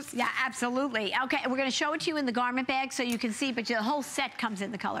news. Yeah, absolutely. Okay, we're gonna show it to you in the garment bag so you can see, but the whole set comes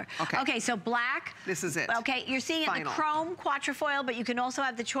in the color. Okay, so black. This is it. Okay, you're seeing it in the chrome quatrefoil, but you can also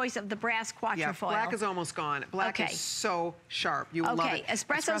have the choice of the brass quatrefoil. Yeah, black is almost gone. Black is so sharp. You will love it.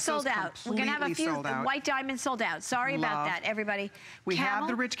 Espresso sold out. We're going to have a few. White diamond sold out. Sorry about that, everybody. We have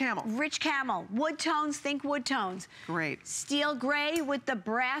the rich camel. Rich camel. Wood tones, think wood tones. Great. Steel gray with the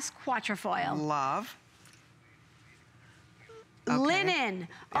brass quatrefoil. Love. Okay. Linen.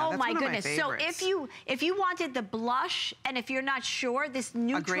 Yeah, oh my goodness. So if you wanted the blush, and if you're not sure, this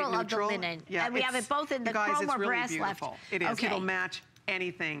neutral of the linen. Yeah, and we have it both in the chrome or brass left. It is. Okay. It'll match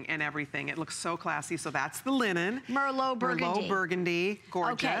anything and everything. It looks so classy. So that's the linen. Merlot burgundy. Merlot burgundy.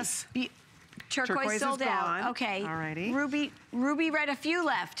 Gorgeous. Okay. Turquoise sold out. Okay. Alrighty. Ruby red, a few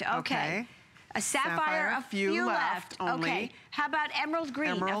left. Okay. A sapphire, a few left. Only. Okay. How about emerald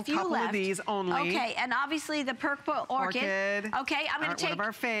green? Emerald, a few couple left. of these only. Okay, and obviously the purple orchid. Okay, I'm going to take one of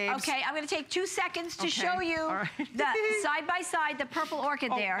our faves. Okay, I'm going to take 2 seconds to show you the side by side the purple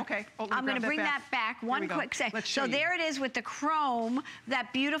orchid there. Okay. I'm going to bring that back. One quick second. So there it is with the chrome,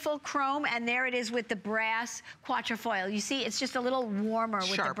 that beautiful chrome, and there it is with the brass quatrefoil. You see, it's just a little warmer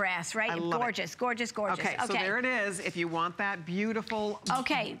with the brass, right? I love gorgeous, it. gorgeous, gorgeous. Okay, so there it is. If you want that beautiful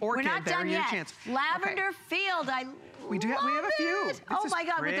orchid, we're not done yet. Lavender field. We have a few. Oh my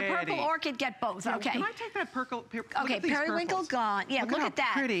God, with the purple orchid, get both. Okay. Can I take that purple? Okay, periwinkle gone. Yeah, look at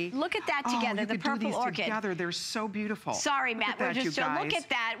that. Pretty. Look at that together, the purple orchid. Together, they're so beautiful. Sorry, Matt, we're just look at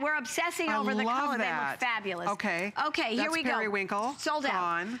that. We're obsessing over the color. They look fabulous. Okay. Okay, here we go. Periwinkle. Sold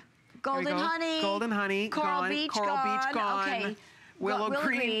out. Golden honey. Golden honey. Coral beach gone. Okay. Willow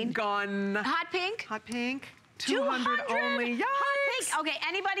green gone. Hot pink. Hot pink. 200 only. Yikes. Okay,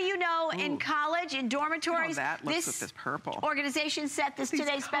 anybody you know in college, in dormitories, that looks with this purple. Organization set this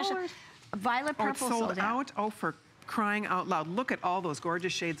today's special. Violet purple sold out. Oh, for crying out loud. Look at all those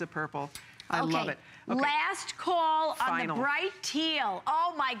gorgeous shades of purple. I love it. Okay. Last call on the bright teal.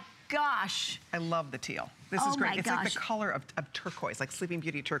 Oh my gosh. I love the teal. This is great. It's like the color of turquoise, like Sleeping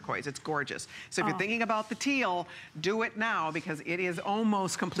Beauty turquoise. It's gorgeous. So if you're thinking about the teal, do it now because it is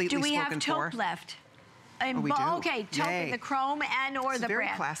almost completely spoken for. Do we have taupe left? We do. Okay, taupe in the chrome and or the very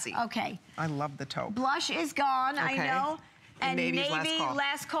brass. Classy. Okay. I love the taupe. Blush is gone, I know. And navy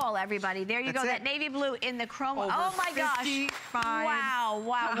last call, everybody. There you go. That navy blue in the chrome. Over oh my gosh.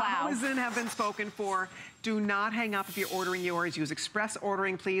 55,000 have been spoken for. Do not hang up if you're ordering yours. Use express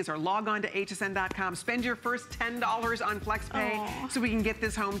ordering, please, or log on to hsn.com. Spend your first $10 on FlexPay so we can get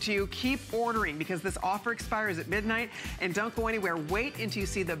this home to you. Keep ordering because this offer expires at midnight. And don't go anywhere. Wait until you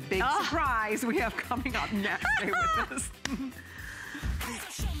see the big surprise we have coming up next. Stay with us.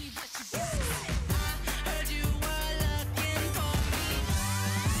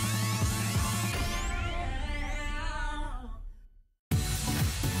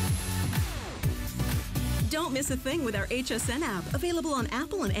 Don't miss a thing with our HSN app, available on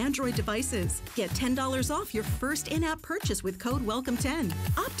Apple and Android devices. Get $10 off your first in-app purchase with code WELCOME10.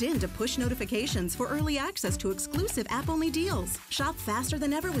 Opt in to push notifications for early access to exclusive app-only deals. Shop faster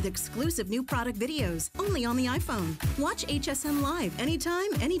than ever with exclusive new product videos, only on the iPhone. Watch HSN Live anytime,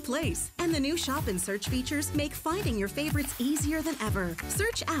 any place. And the new shop and search features make finding your favorites easier than ever.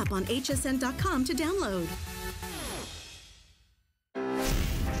 Search app on hsn.com to download.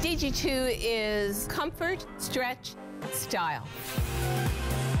 DG2 is comfort, stretch, style.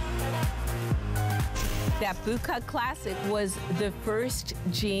 That boot cut classic was the first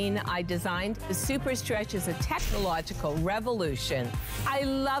jean I designed. The Super Stretch is a technological revolution. I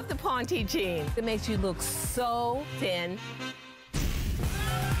love the Ponte jean. It makes you look so thin.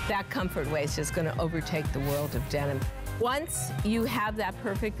 That comfort waist is going to overtake the world of denim. Once you have that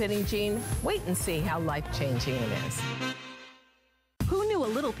perfect fitting jean, wait and see how life-changing it is. Who knew a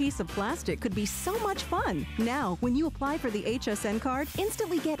little piece of plastic could be so much fun? Now, when you apply for the HSN card,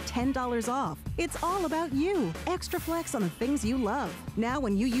 instantly get $10 off. It's all about you. Extra flex on the things you love. Now,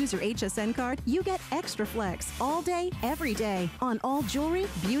 when you use your HSN card, you get extra flex all day, every day on all jewelry,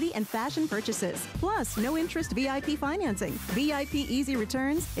 beauty, and fashion purchases. Plus, no interest VIP financing, VIP easy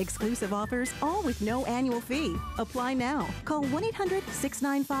returns, exclusive offers, all with no annual fee. Apply now. Call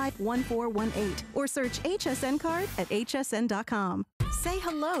 1-800-695-1418 or search HSN card at hsn.com. Say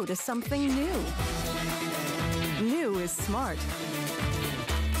hello to something new. New is smart.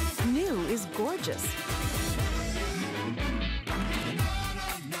 New is gorgeous.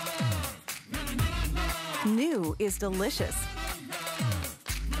 New is delicious.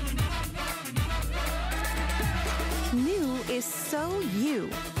 New is so you.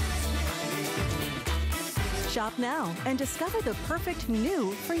 Shop now and discover the perfect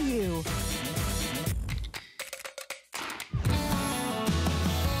new for you.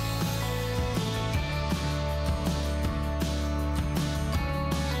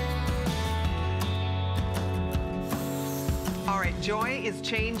 Joy is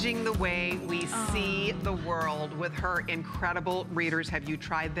changing the way we see the world with her incredible readers. Have you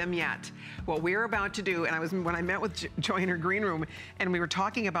tried them yet? What we're about to do, and when I met with Joy in her green room, and we were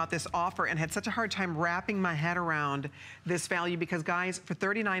talking about this offer and had such a hard time wrapping my head around this value, because guys, for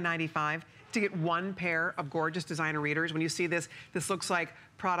 $39.95, to get one pair of gorgeous designer readers, when you see this, this looks like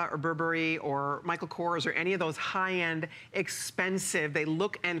Prada or Burberry or Michael Kors or any of those high-end, expensive, they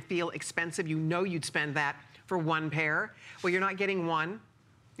look and feel expensive. You know you'd spend that for one pair. Well, you're not getting one,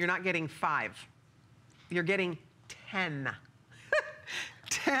 you're not getting 5. You're getting 10.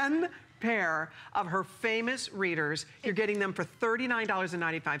 10 pair of her famous readers. You're getting them for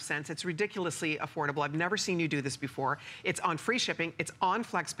 $39.95. It's ridiculously affordable. I've never seen you do this before. It's on free shipping. It's on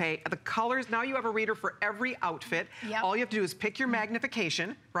FlexPay. The colors, now you have a reader for every outfit. Yep. All you have to do is pick your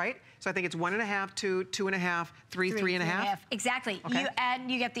magnification, right? So I think it's 1.5, 2, 2.5, 3, 3.5. Exactly. Okay.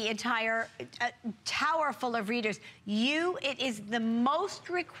 You get the entire tower full of readers. It is the most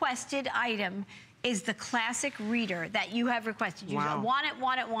requested item is the classic reader that you have requested. You want it,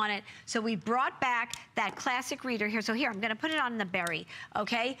 want it, want it. So we brought back that classic reader here. So here, I'm gonna put it on the berry,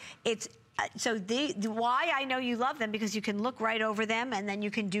 okay? It's, so why I know you love them, because you can look right over them and then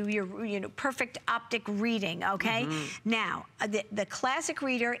you can do your perfect optic reading, okay? Now, the classic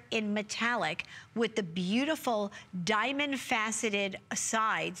reader in metallic with the beautiful diamond faceted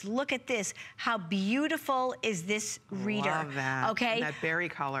sides. Look at this. How beautiful is this reader? Love that. Okay? And that berry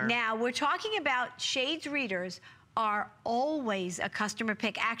color. Now, we're talking about shades readers are always a customer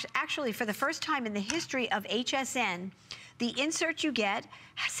pick. Actually, for the first time in the history of HSN, the insert you get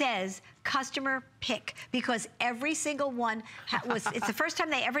says customer pick, because every single one it's the first time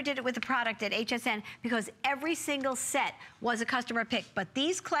they ever did it with a product at HSN, because every single set was a customer pick. But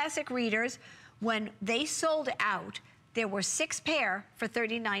these classic readers, when they sold out, there were 6 pair for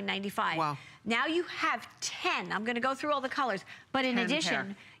 $39.95. Wow. Now you have 10. I'm gonna go through all the colors, but in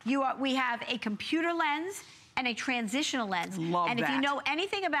addition, we have a computer lens and a transitional lens. Love and if you know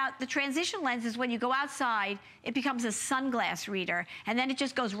anything about the transition lens, is when you go outside, it becomes a sunglass reader, and then it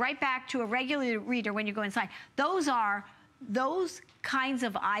just goes right back to a regular reader when you go inside. Those kinds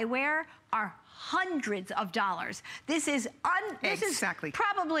of eyewear are hundreds of dollars. This is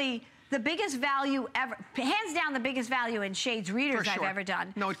probably the biggest value ever, hands down the biggest value in shades readers I've ever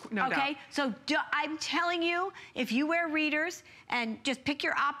done. No doubt. Okay, so I'm telling you, if you wear readers and just pick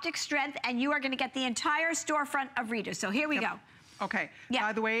your optic strength, and you are gonna get the entire storefront of readers. So here we go. Okay,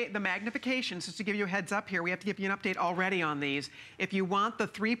 by the way, the magnification, just to give you a heads up here, we have to give you an update already on these. If you want the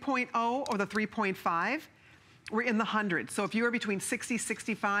 3.0 or the 3.5, we're in the hundreds. So if you are between 60,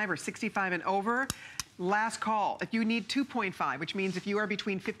 65, or 65 and over, last call. If you need 2.5, which means if you are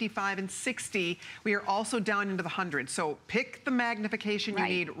between 55 and 60, we are also down into the hundreds. So pick the magnification you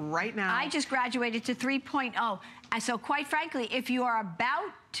need right now. I just graduated to 3.0. So quite frankly, if you are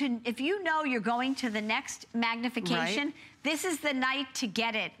if you know you're going to the next magnification, this is the night to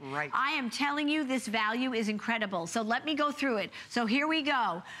get it. I am telling you, this value is incredible. So let me go through it. So here we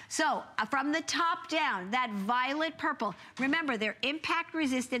go. So from the top down, that violet purple. Remember, they're impact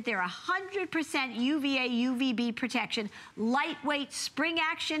resistant. They're 100% UVA, UVB protection. Lightweight, spring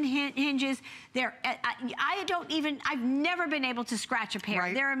action hinges. I've never been able to scratch a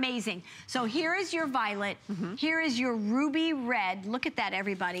pair. They're amazing. So here is your violet. Here is your ruby red. Look at that,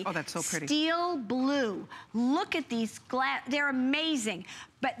 everybody. Oh, that's so pretty. Steel blue. Look at these glass. They're amazing.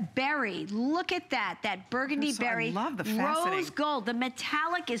 But berry, look at that burgundy berry. I love the faceting. Rose gold. The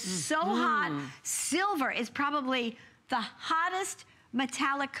metallic is so hot. Silver is probably the hottest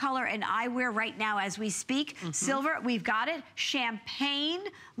metallic color in eyewear right now as we speak. Silver, we've got it. Champagne,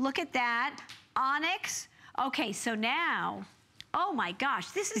 look at that. Onyx. Okay, so now, oh my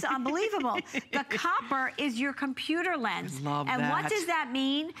gosh, this is unbelievable. The copper is your computer lens. Love and that. what does that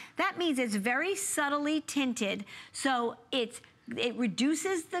mean? That means it's very subtly tinted, so it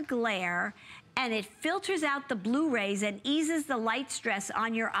reduces the glare, and it filters out the blue rays and eases the light stress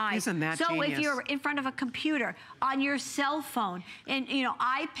on your eyes. Isn't that so genius? If you're in front of a computer, on your cell phone, and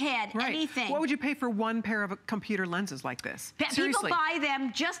iPad, anything. What would you pay for one pair of computer lenses like this? People buy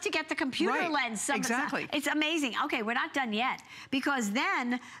them just to get the computer lens. Exactly. It's amazing. Okay, we're not done yet, because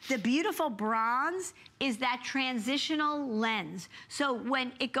then the beautiful bronze is that transitional lens. So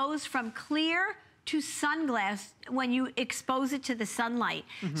when it goes from clear to sunglass, when you expose it to the sunlight.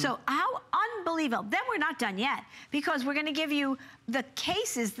 So how unbelievable. Then we're not done yet, because we're gonna give you the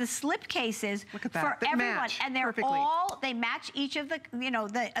cases, the slip cases for everyone. And they're all, they match each of the, you know,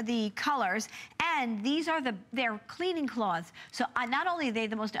 the colors. And these are they're cleaning cloths. So not only are they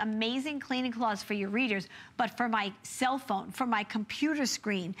the most amazing cleaning cloths for your readers, but for my cell phone, for my computer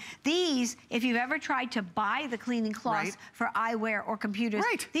screen. These, if you've ever tried to buy the cleaning cloths for eyewear or computers,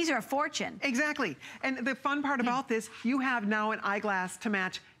 these are a fortune. Exactly. And the fun part about this, you have now an eyeglass to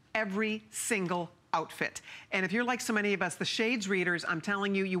match every single outfit. And if you're like so many of us, the shades readers, I'm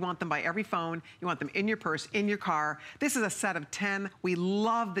telling you, you want them by every phone, you want them in your purse, in your car. This is a set of 10. We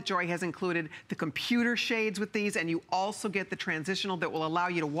love that Joy has included the computer shades with these, and you also get the transitional that will allow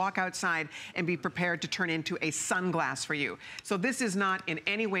you to walk outside and be prepared to turn into a sunglass for you. So this is not in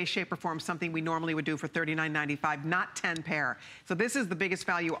any way, shape, or form something we normally would do for $39.95, not 10 pair. So this is the biggest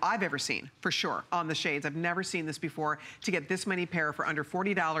value I've ever seen, for sure, on the shades. I've never seen this before, to get this many pair for under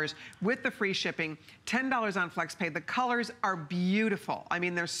 $40 with the free shipping. $10 on FlexPay. The colors are beautiful. I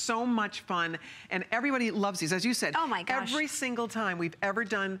mean, they're so much fun, and everybody loves these. As you said, oh my gosh, every single time we've ever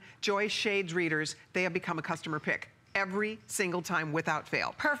done Joy Shades readers, they have become a customer pick. Every single time without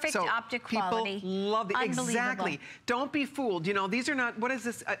fail. Perfect optic quality. People love it. Exactly. Don't be fooled. You know, these are not, what is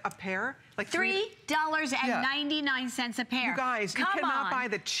this, a pair? Like $3.99 a pair. You guys, you cannot buy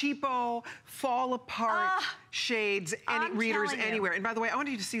the cheapo, fall apart shades, any readers anywhere. And by the way, I want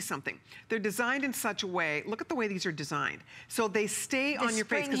you to see something. They're designed in such a way, look at the way these are designed. So they stay on your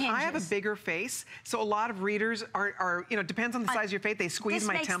face, because I have a bigger face, so a lot of readers are, you know, depends on the size of your face, they squeeze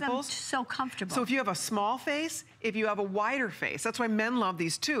my temples. This makes them so comfortable. So if you have a small face, if you have a wider face, that's why men love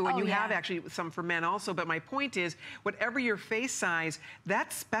these too, and you have actually some for men also, but my point is, whatever your face size,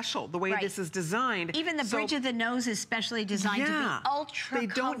 that's special, the way this is designed. Even the bridge of the nose is specially designed to be ultra comfortable. They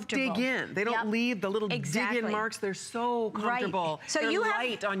don't dig in. They don't leave the little dig-in marks. They're so comfortable. So they're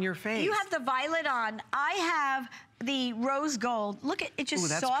light on your face. You have the violet on. I have the rose gold. Look at it, just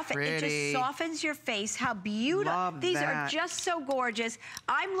softens. It just softens your face. How beautiful. These are just so gorgeous.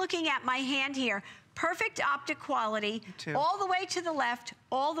 I'm looking at my hand here. Perfect optic quality, all the way to the left,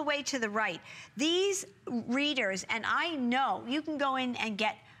 all the way to the right. These readers, and I know you can go in and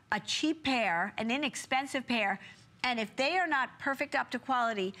get a cheap pair, an inexpensive pair, and if they are not perfect optic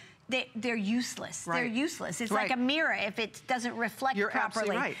quality, they're useless. They're useless. It's like a mirror if it doesn't reflect properly.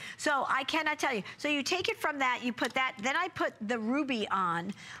 Absolutely right. So I cannot tell you. So you take it from that, you put that, then I put the ruby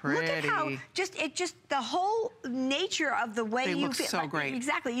on. Look at how the whole nature of the way you feel. So great.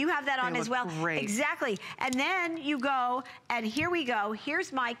 Exactly. You have that on as well. Great. Exactly. And then you go, and here we go.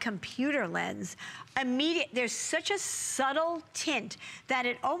 Here's my computer lens. There's such a subtle tint that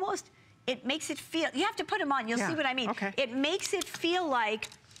it almost, it makes it feel, you have to put them on, you'll see what I mean. It makes it feel like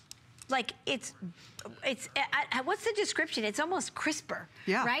it's what's the description? It's almost crisper,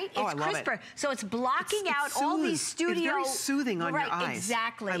 right? It's crisper. So it's blocking out all these studio. It's very soothing on your eyes.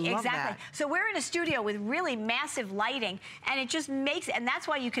 Exactly, exactly. So we're in a studio with really massive lighting, and it just makes it, and that's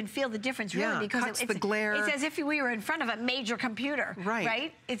why you can feel the difference really, because the glare. It's as if we were in front of a major computer,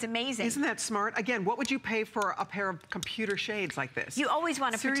 right? It's amazing. Isn't that smart? Again, what would you pay for a pair of computer shades like this? You always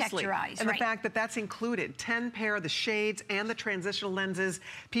want to protect your eyes, and the fact that that's included, 10 pair of the shades and the transitional lenses.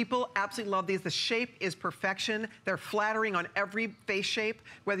 People absolutely love these. The shape is perfection. They're flattering on every face shape,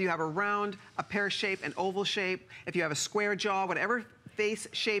 whether you have a round, a pear shape, an oval shape, if you have a square jaw, whatever face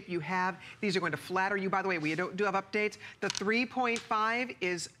shape you have, these are going to flatter you. By the way, we do have updates. The 3.5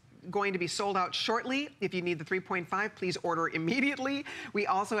 is going to be sold out shortly. If you need the 3.5, please order immediately. We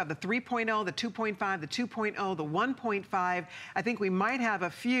also have the 3.0, the 2.5, the 2.0, the 1.5. I think we might have a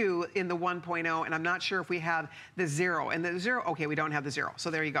few in the 1.0, and I'm not sure if we have the 0. And the 0, okay, we don't have the 0, so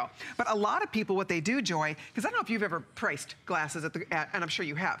there you go. But a lot of people, what they do, Joy, because I don't know if you've ever priced glasses and I'm sure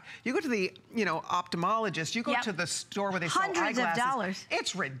you have. You go to the, ophthalmologist, you go to the store where they sell eyeglasses. Hundreds of dollars.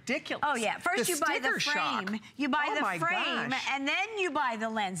 It's ridiculous. Oh yeah, first you buy the frame. You buy the frame, and then you buy the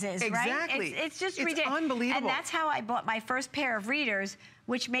lenses. Exactly. Right? It's just ridiculous. It's unbelievable. And that's how I bought my first pair of readers,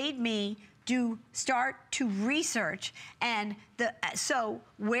 which made me start to research. And so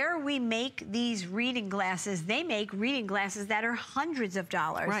where we make these reading glasses, they make reading glasses that are hundreds of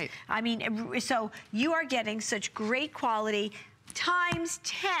dollars. Right. I mean, so you are getting such great quality times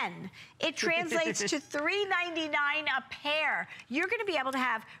 10. It translates to $3.99 a pair. You're going to be able to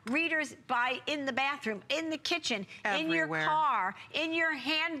have readers in the bathroom, in the kitchen, everywhere. In your car, in your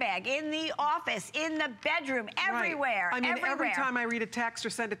handbag, in the office, in the bedroom, everywhere. I mean, every time I read a text or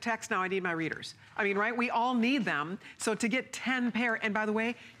send a text now, I need my readers. I mean, right? We all need them. So to get 10 pair, and by the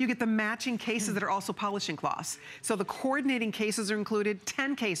way, you get the matching cases that are also polishing cloths. So the coordinating cases are included,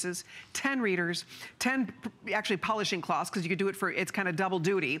 10 cases, 10 readers, 10 actually polishing cloths, because you could do it for, it's kind of double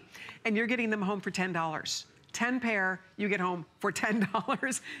duty, and you're getting them home for $10. 10 pair, you get home for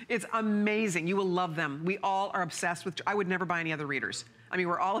 $10. It's amazing. You will love them. We all are obsessed with, I would never buy any other readers. I mean,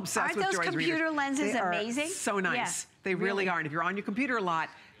 we're all obsessed with Joy's readers. Aren't those computer lenses amazing? So nice. Yeah, they really are. And if you're on your computer a lot,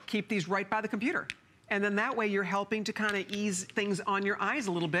 keep these right by the computer. And then that way you're helping to kind of ease things on your eyes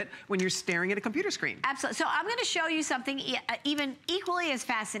a little bit when you're staring at a computer screen. Absolutely. So I'm going to show you something even equally as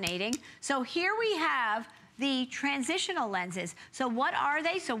fascinating. So here we have the transitional lenses. So what are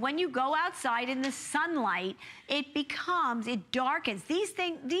they? So when you go outside in the sunlight, it darkens.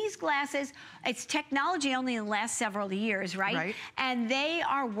 These glasses, it's technology only in the last several years, right? And they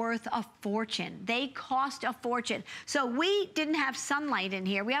are worth a fortune. They cost a fortune. So we didn't have sunlight in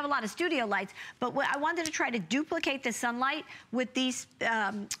here. We have a lot of studio lights, but I wanted to try to duplicate the sunlight with these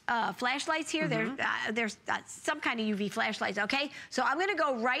flashlights here. There's some kind of UV flashlights, okay? So I'm gonna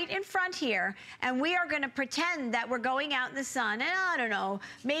go right in front here, and we are gonna pretend that we're going out in the sun, and I don't know,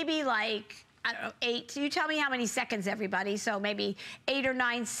 maybe like, I don't know, 8. You tell me how many seconds, everybody. So maybe 8 or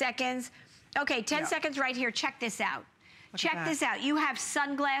 9 seconds. Okay, 10 seconds right here. Check this out. Check this out. You have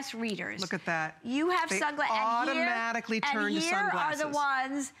sunglass readers. Look at that. You have sunglasses. Automatically turn to sunglasses. And here are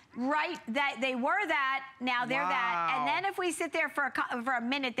the ones, right, that they were that, now they're that. And then if we sit there for a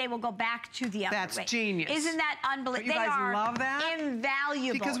minute, they will go back to the other way. That's genius. Isn't that unbelievable? You guys love that?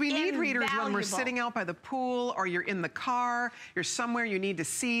 Invaluable. Because we need readers when we're sitting out by the pool, or you're in the car, you're somewhere you need to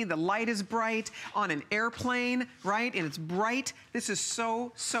see, the light is bright, on an airplane, right? And it's bright. This is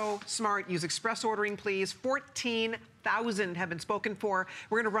so, so smart. Use express ordering, please. 14,000 have been spoken for.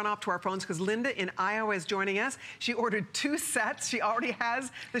 We're going to run off to our phones because Linda in Iowa is joining us. She ordered 2 sets. She already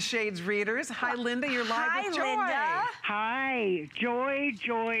has the shades readers. Hi, Linda. You're live with Joy. Linda. Hi, Joy,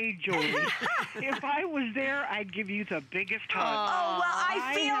 Joy, Joy. If I was there, I'd give you the biggest hug. Oh, well,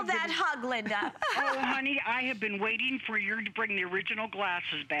 I feel that hug, Linda. Oh, honey, I have been waiting for you to bring the original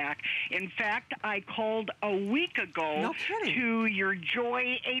glasses back. In fact, I called a week ago to your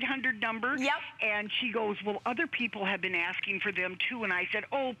Joy 800 number. Yep. And she goes, well, other people have been asking for them too. And I said,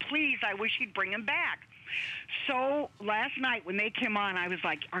 oh, please, I wish you'd bring them back. So last night when they came on, I was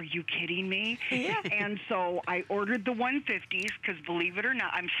like, are you kidding me? Yeah. And so I ordered the 150s because believe it or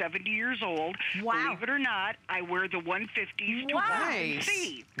not, I'm 70 years old. Wow. Believe it or not, I wear the 150s to work and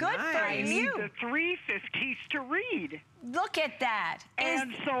see. Good for I need you. the 350s to read. Look at that.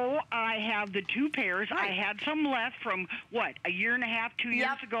 And so I have the 2 pairs. I had some left from, what, a year and a half, 2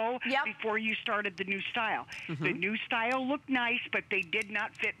 years ago before you started the new style. The new style looked nice, but they did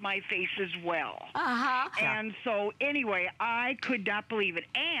not fit my face as well. And so anyway, I could not believe it.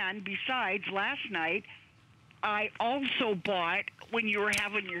 And besides, last night, I also bought, when you were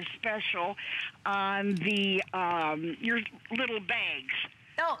having your special, on the your little bags.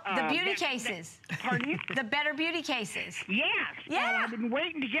 Oh, the beauty cases. Pardon? The better beauty cases. Yes. Yeah. And I've been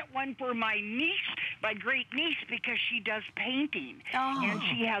waiting to get one for my niece, my great niece, because she does painting. And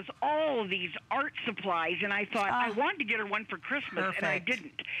she has all of these art supplies. And I thought, I wanted to get her one for Christmas, and I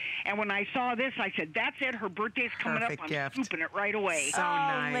didn't. And when I saw this, I said, that's it. Her birthday's coming up. I'm scooping it right away. So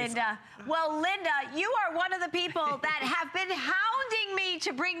nice. Linda. Well, Linda, you are one of the people that have been hounding me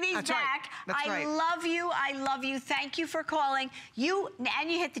to bring these back. I love you. I love you. Thank you for calling.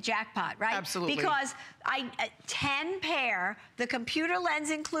 And you hit the jackpot, right? Absolutely. Because 10 pair, the computer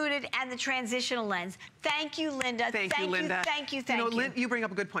lens included, and the transitional lens. Thank you, Linda. Thank you, Linda. Thank you. Lynn, you bring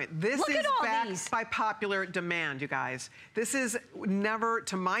up a good point. This is backed by popular demand, you guys. This is never,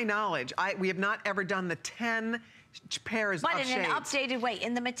 to my knowledge, we have not ever done the 10 pairs of shades. But in an updated way,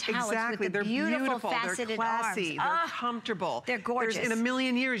 in the metallics, exactly. with the beautiful faceted they're classy, arms. They're comfortable. They're gorgeous. In a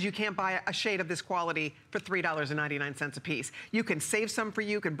million years, you can't buy a shade of this quality for $3.99 a piece. You can save some for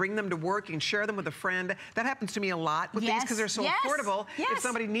you, can bring them to work, you can share them with a friend. That happens to me a lot with these because they're so affordable. If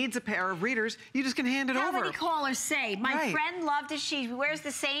somebody needs a pair of readers, you just can hand it over. How many callers say, my friend loved it, she wears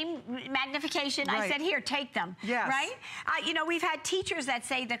the same magnification. I said, here, take them. Right? You know, we've had teachers that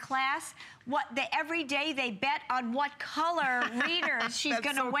say the class, every day they bet on what color readers she's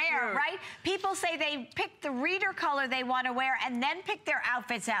going to wear, right? People say they pick the reader color they want to wear and then pick their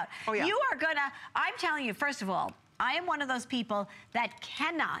outfits out. You are going to, I'm telling you, first of all, I am one of those people that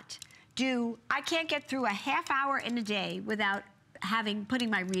I can't get through a half hour in a day without putting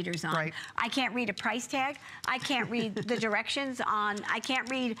my readers on. I can't read a price tag. I can't read the directions on. I can't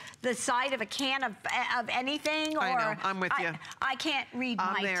read the side of a can of anything. I know. I'm with you. I can't read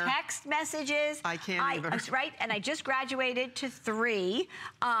my text messages. I can't either. Right, and I just graduated to 3,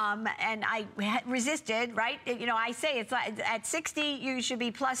 and I resisted. Right, you know, I say it's like at 60 you should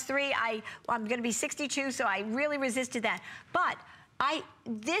be +3. I'm going to be 62, so I really resisted that. But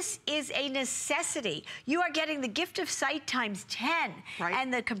This is a necessity. You are getting the gift of sight times 10. Right.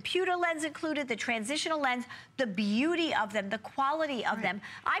 And the computer lens included, the transitional lens, the beauty of them, the quality of them.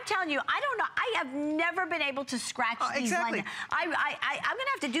 I'm telling you, I don't know, I have never been able to scratch these lenses. I'm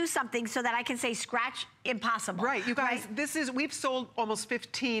gonna have to do something so that I can say scratch impossible. Right, you guys, we've sold almost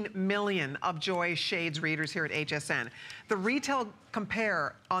 15 million of Joy Shades readers here at HSN. The retail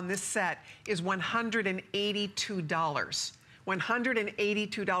compare on this set is $182.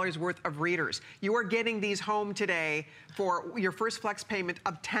 $182 worth of readers. You are getting these home today for your first flex payment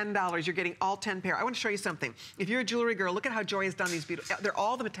of $10. You're getting all 10 pair. I want to show you something. If you're a jewelry girl, look at how Joy has done these beautiful, they're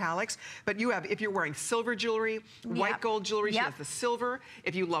all the metallics, but you have, if you're wearing silver jewelry, white gold jewelry, she has the silver.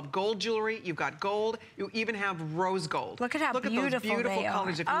 If you love gold jewelry, you've got gold. You even have rose gold. Look at how beautiful those beautiful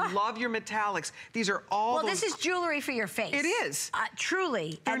colors. If you love your metallics, these are all Well, this is jewelry for your face. It is.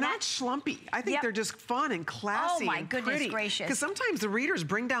 Truly. They're not schlumpy. I think they're just fun and classy. Oh my goodness gracious. Because sometimes the readers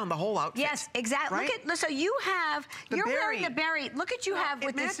bring down the whole outfit. Yes, exactly. Right? Look at, so you have, you're wearing the berry. Look at you have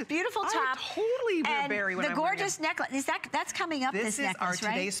with this beautiful top. I totally wear berry when the gorgeous necklace. Is that's coming up, this necklace, right? This is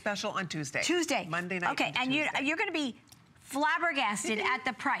our today's special on Tuesday. Monday night. Okay, and you're going to be flabbergasted at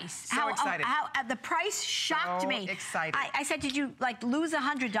the price. So excited. How the price shocked me. Excited. I said, did you like lose $100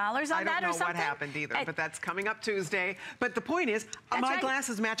 on that or something? I don't know what happened either, but that's coming up Tuesday. But the point is, my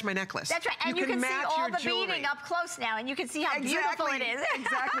glasses match my necklace. That's right, and you can see all the beading up close now, and you can see how beautiful it is.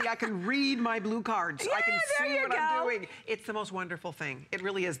 Exactly, I can read my blue cards. Yeah, I can see what I'm doing. It's the most wonderful thing. It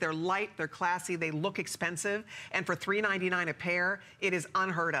really is. They're light, they're classy, they look expensive, and for $3.99 a pair, it is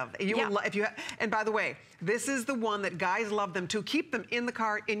unheard of. And by the way, this is the one that guys love them too. Keep them in the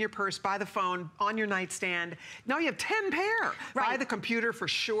car, in your purse, by the phone, on your nightstand. Now you have 10 pair. Buy the computer for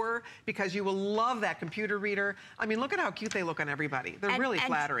sure, because you will love that computer reader. I mean, look at how cute they look on everybody. They're really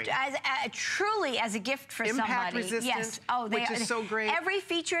flattering. Truly as a gift for somebody. Impact resistant, which is so great. Every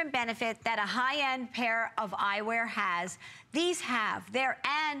feature and benefit that a high-end pair of eyewear has, these have.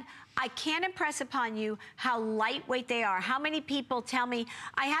 And I can't impress upon you how lightweight they are. How many people tell me,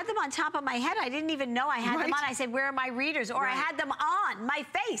 I had them on top of my head. I didn't even know I had them on. I said, where are my readers? Or I had them on my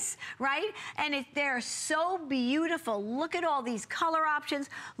face, right? And they're so beautiful. Look at all these color options.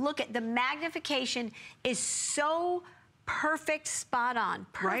 Look at the magnification is so perfect, spot on,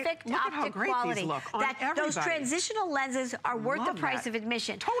 perfect Look at how optic great quality. These look on everybody. Those transitional lenses are worth the price of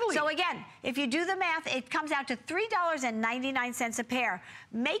admission. Totally. So again, if you do the math, it comes out to $3.99 a pair.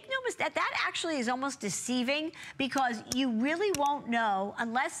 Make no mistake, that actually is almost deceiving, because you really won't know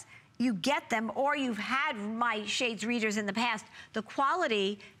unless you get them or you've had my Shades readers in the past. The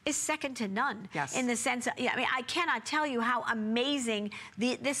quality is second to none. Yes. In the sense of, I mean, I cannot tell you how amazing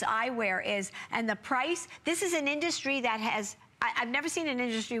this eyewear is. And the price, this is an industry that has, I've never seen an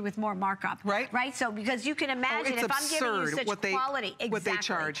industry with more markup. Right? So, because you can imagine if I'm giving you such quality. What they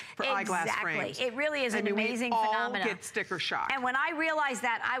charge for eyeglass frames. It really is an amazing phenomenon. We all get sticker shock. And when I realized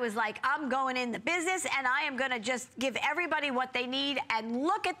that, I was like, I'm going in the business and I am going to just give everybody what they need. And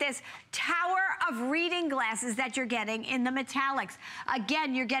look at this tower of reading glasses that you're getting in the metallics.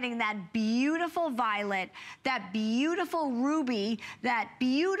 Again, you're getting that beautiful violet, that beautiful ruby, that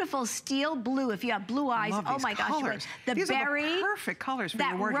beautiful steel blue. If you have blue eyes, oh my gosh. The berry. Perfect colors for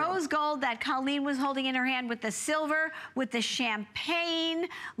your wardrobe. That rose gold that Colleen was holding in her hand, with the silver, with the champagne.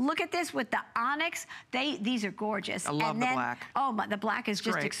 Look at this with the onyx. These are gorgeous. I love the black. Oh my, the black is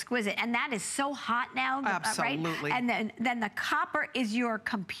just exquisite, and that is so hot now. Absolutely. Right? And then the copper is your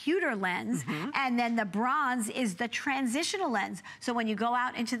computer lens, and then the bronze is the transitional lens. So when you go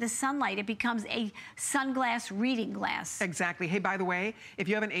out into the sunlight, it becomes a sunglass reading glass. Exactly. Hey, by the way, if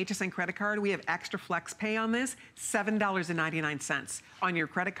you have an HSN credit card, we have extra flex pay on this, $7.99 on your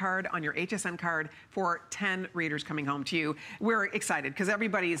credit card, on your HSN card, for 10 readers coming home to you. We're excited because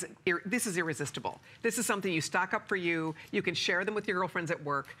this is irresistible. This is something you stock up for you. You can share them with your girlfriends at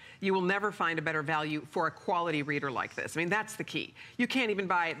work. You will never find a better value for a quality reader like this. I mean, that's the key. You can't even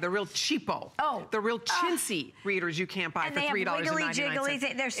buy the real cheapo, the real chintzy readers you can't buy for $3.99. Wiggly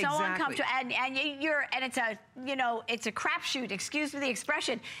jiggly. They're so uncomfortable, and it's a it's a crapshoot. Excuse me the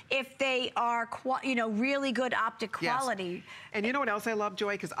expression. If they are really good optic quality. Yes. And you know what else I love,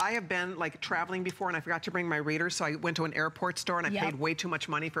 Joy? Because I have been like traveling before and I forgot to bring my readers, so I went to an airport store and I paid way too much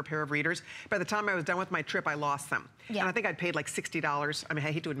money for a pair of readers. By the time I was done with my trip, I lost them. And I think I'd paid like $60. I mean,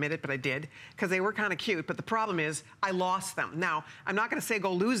 I hate to admit it, but I did, because they were kind of cute. But the problem is, I lost them. Now, I'm not going to say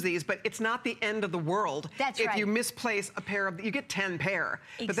go lose these, but it's not the end of the world. If you misplace a pair of, you get 10 pair.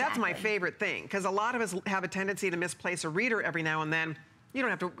 But that's my favorite thing, because a lot of us have a tendency to misplace a reader every now and then. you don't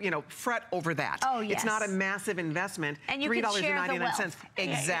have to, you know, fret over that. Oh, yes. It's not a massive investment. And you can share the wealth.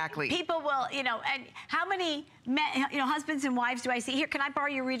 Exactly. People will, you know, and how many men, you know, husbands and wives do I see? Here, can I borrow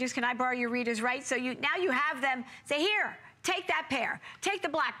your readers? Can I borrow your readers, right? So now you have them say, here, take that pair. Take the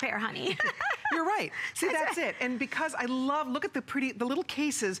black pair, honey. You're right. See, that's it. And because I love, look at the little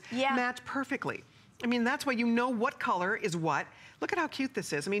cases match perfectly. I mean, that's why you know what color is what. Look at how cute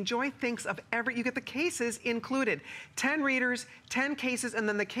this is. I mean, Joy thinks of you get the cases included. 10 readers, 10 cases, and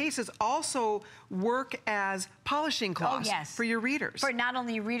then the cases also work as polishing cloths for your readers. For not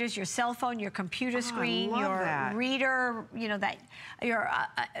only your readers, your cell phone, your computer screen, your reader, you know, that your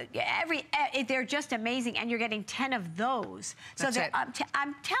they're just amazing, and you're getting 10 of those. So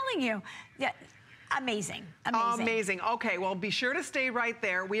I'm telling you, amazing. Amazing. Okay, well, be sure to stay right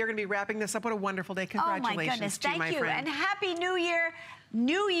there. We are going to be wrapping this up. What a wonderful day. Congratulations. Oh, my goodness. To you, my friend. And Happy New Year.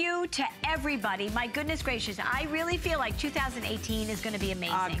 New you to everybody. My goodness gracious. I really feel like 2018 is going to be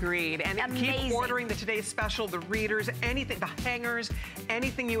amazing. Agreed. And keep ordering the Today's Special, the readers, anything, the hangers,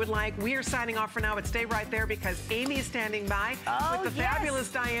 anything you would like. We are signing off for now, but stay right there because Amy is standing by with the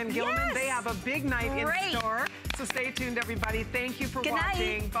fabulous Diane Gilman. They have a big night in store. So stay tuned, everybody. Thank you for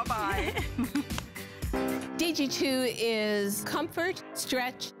watching. Bye-bye. DG2 is comfort,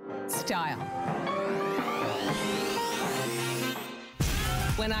 stretch, style.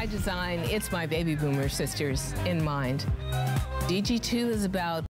 When I design, it's my baby boomer sisters in mind. DG2 is about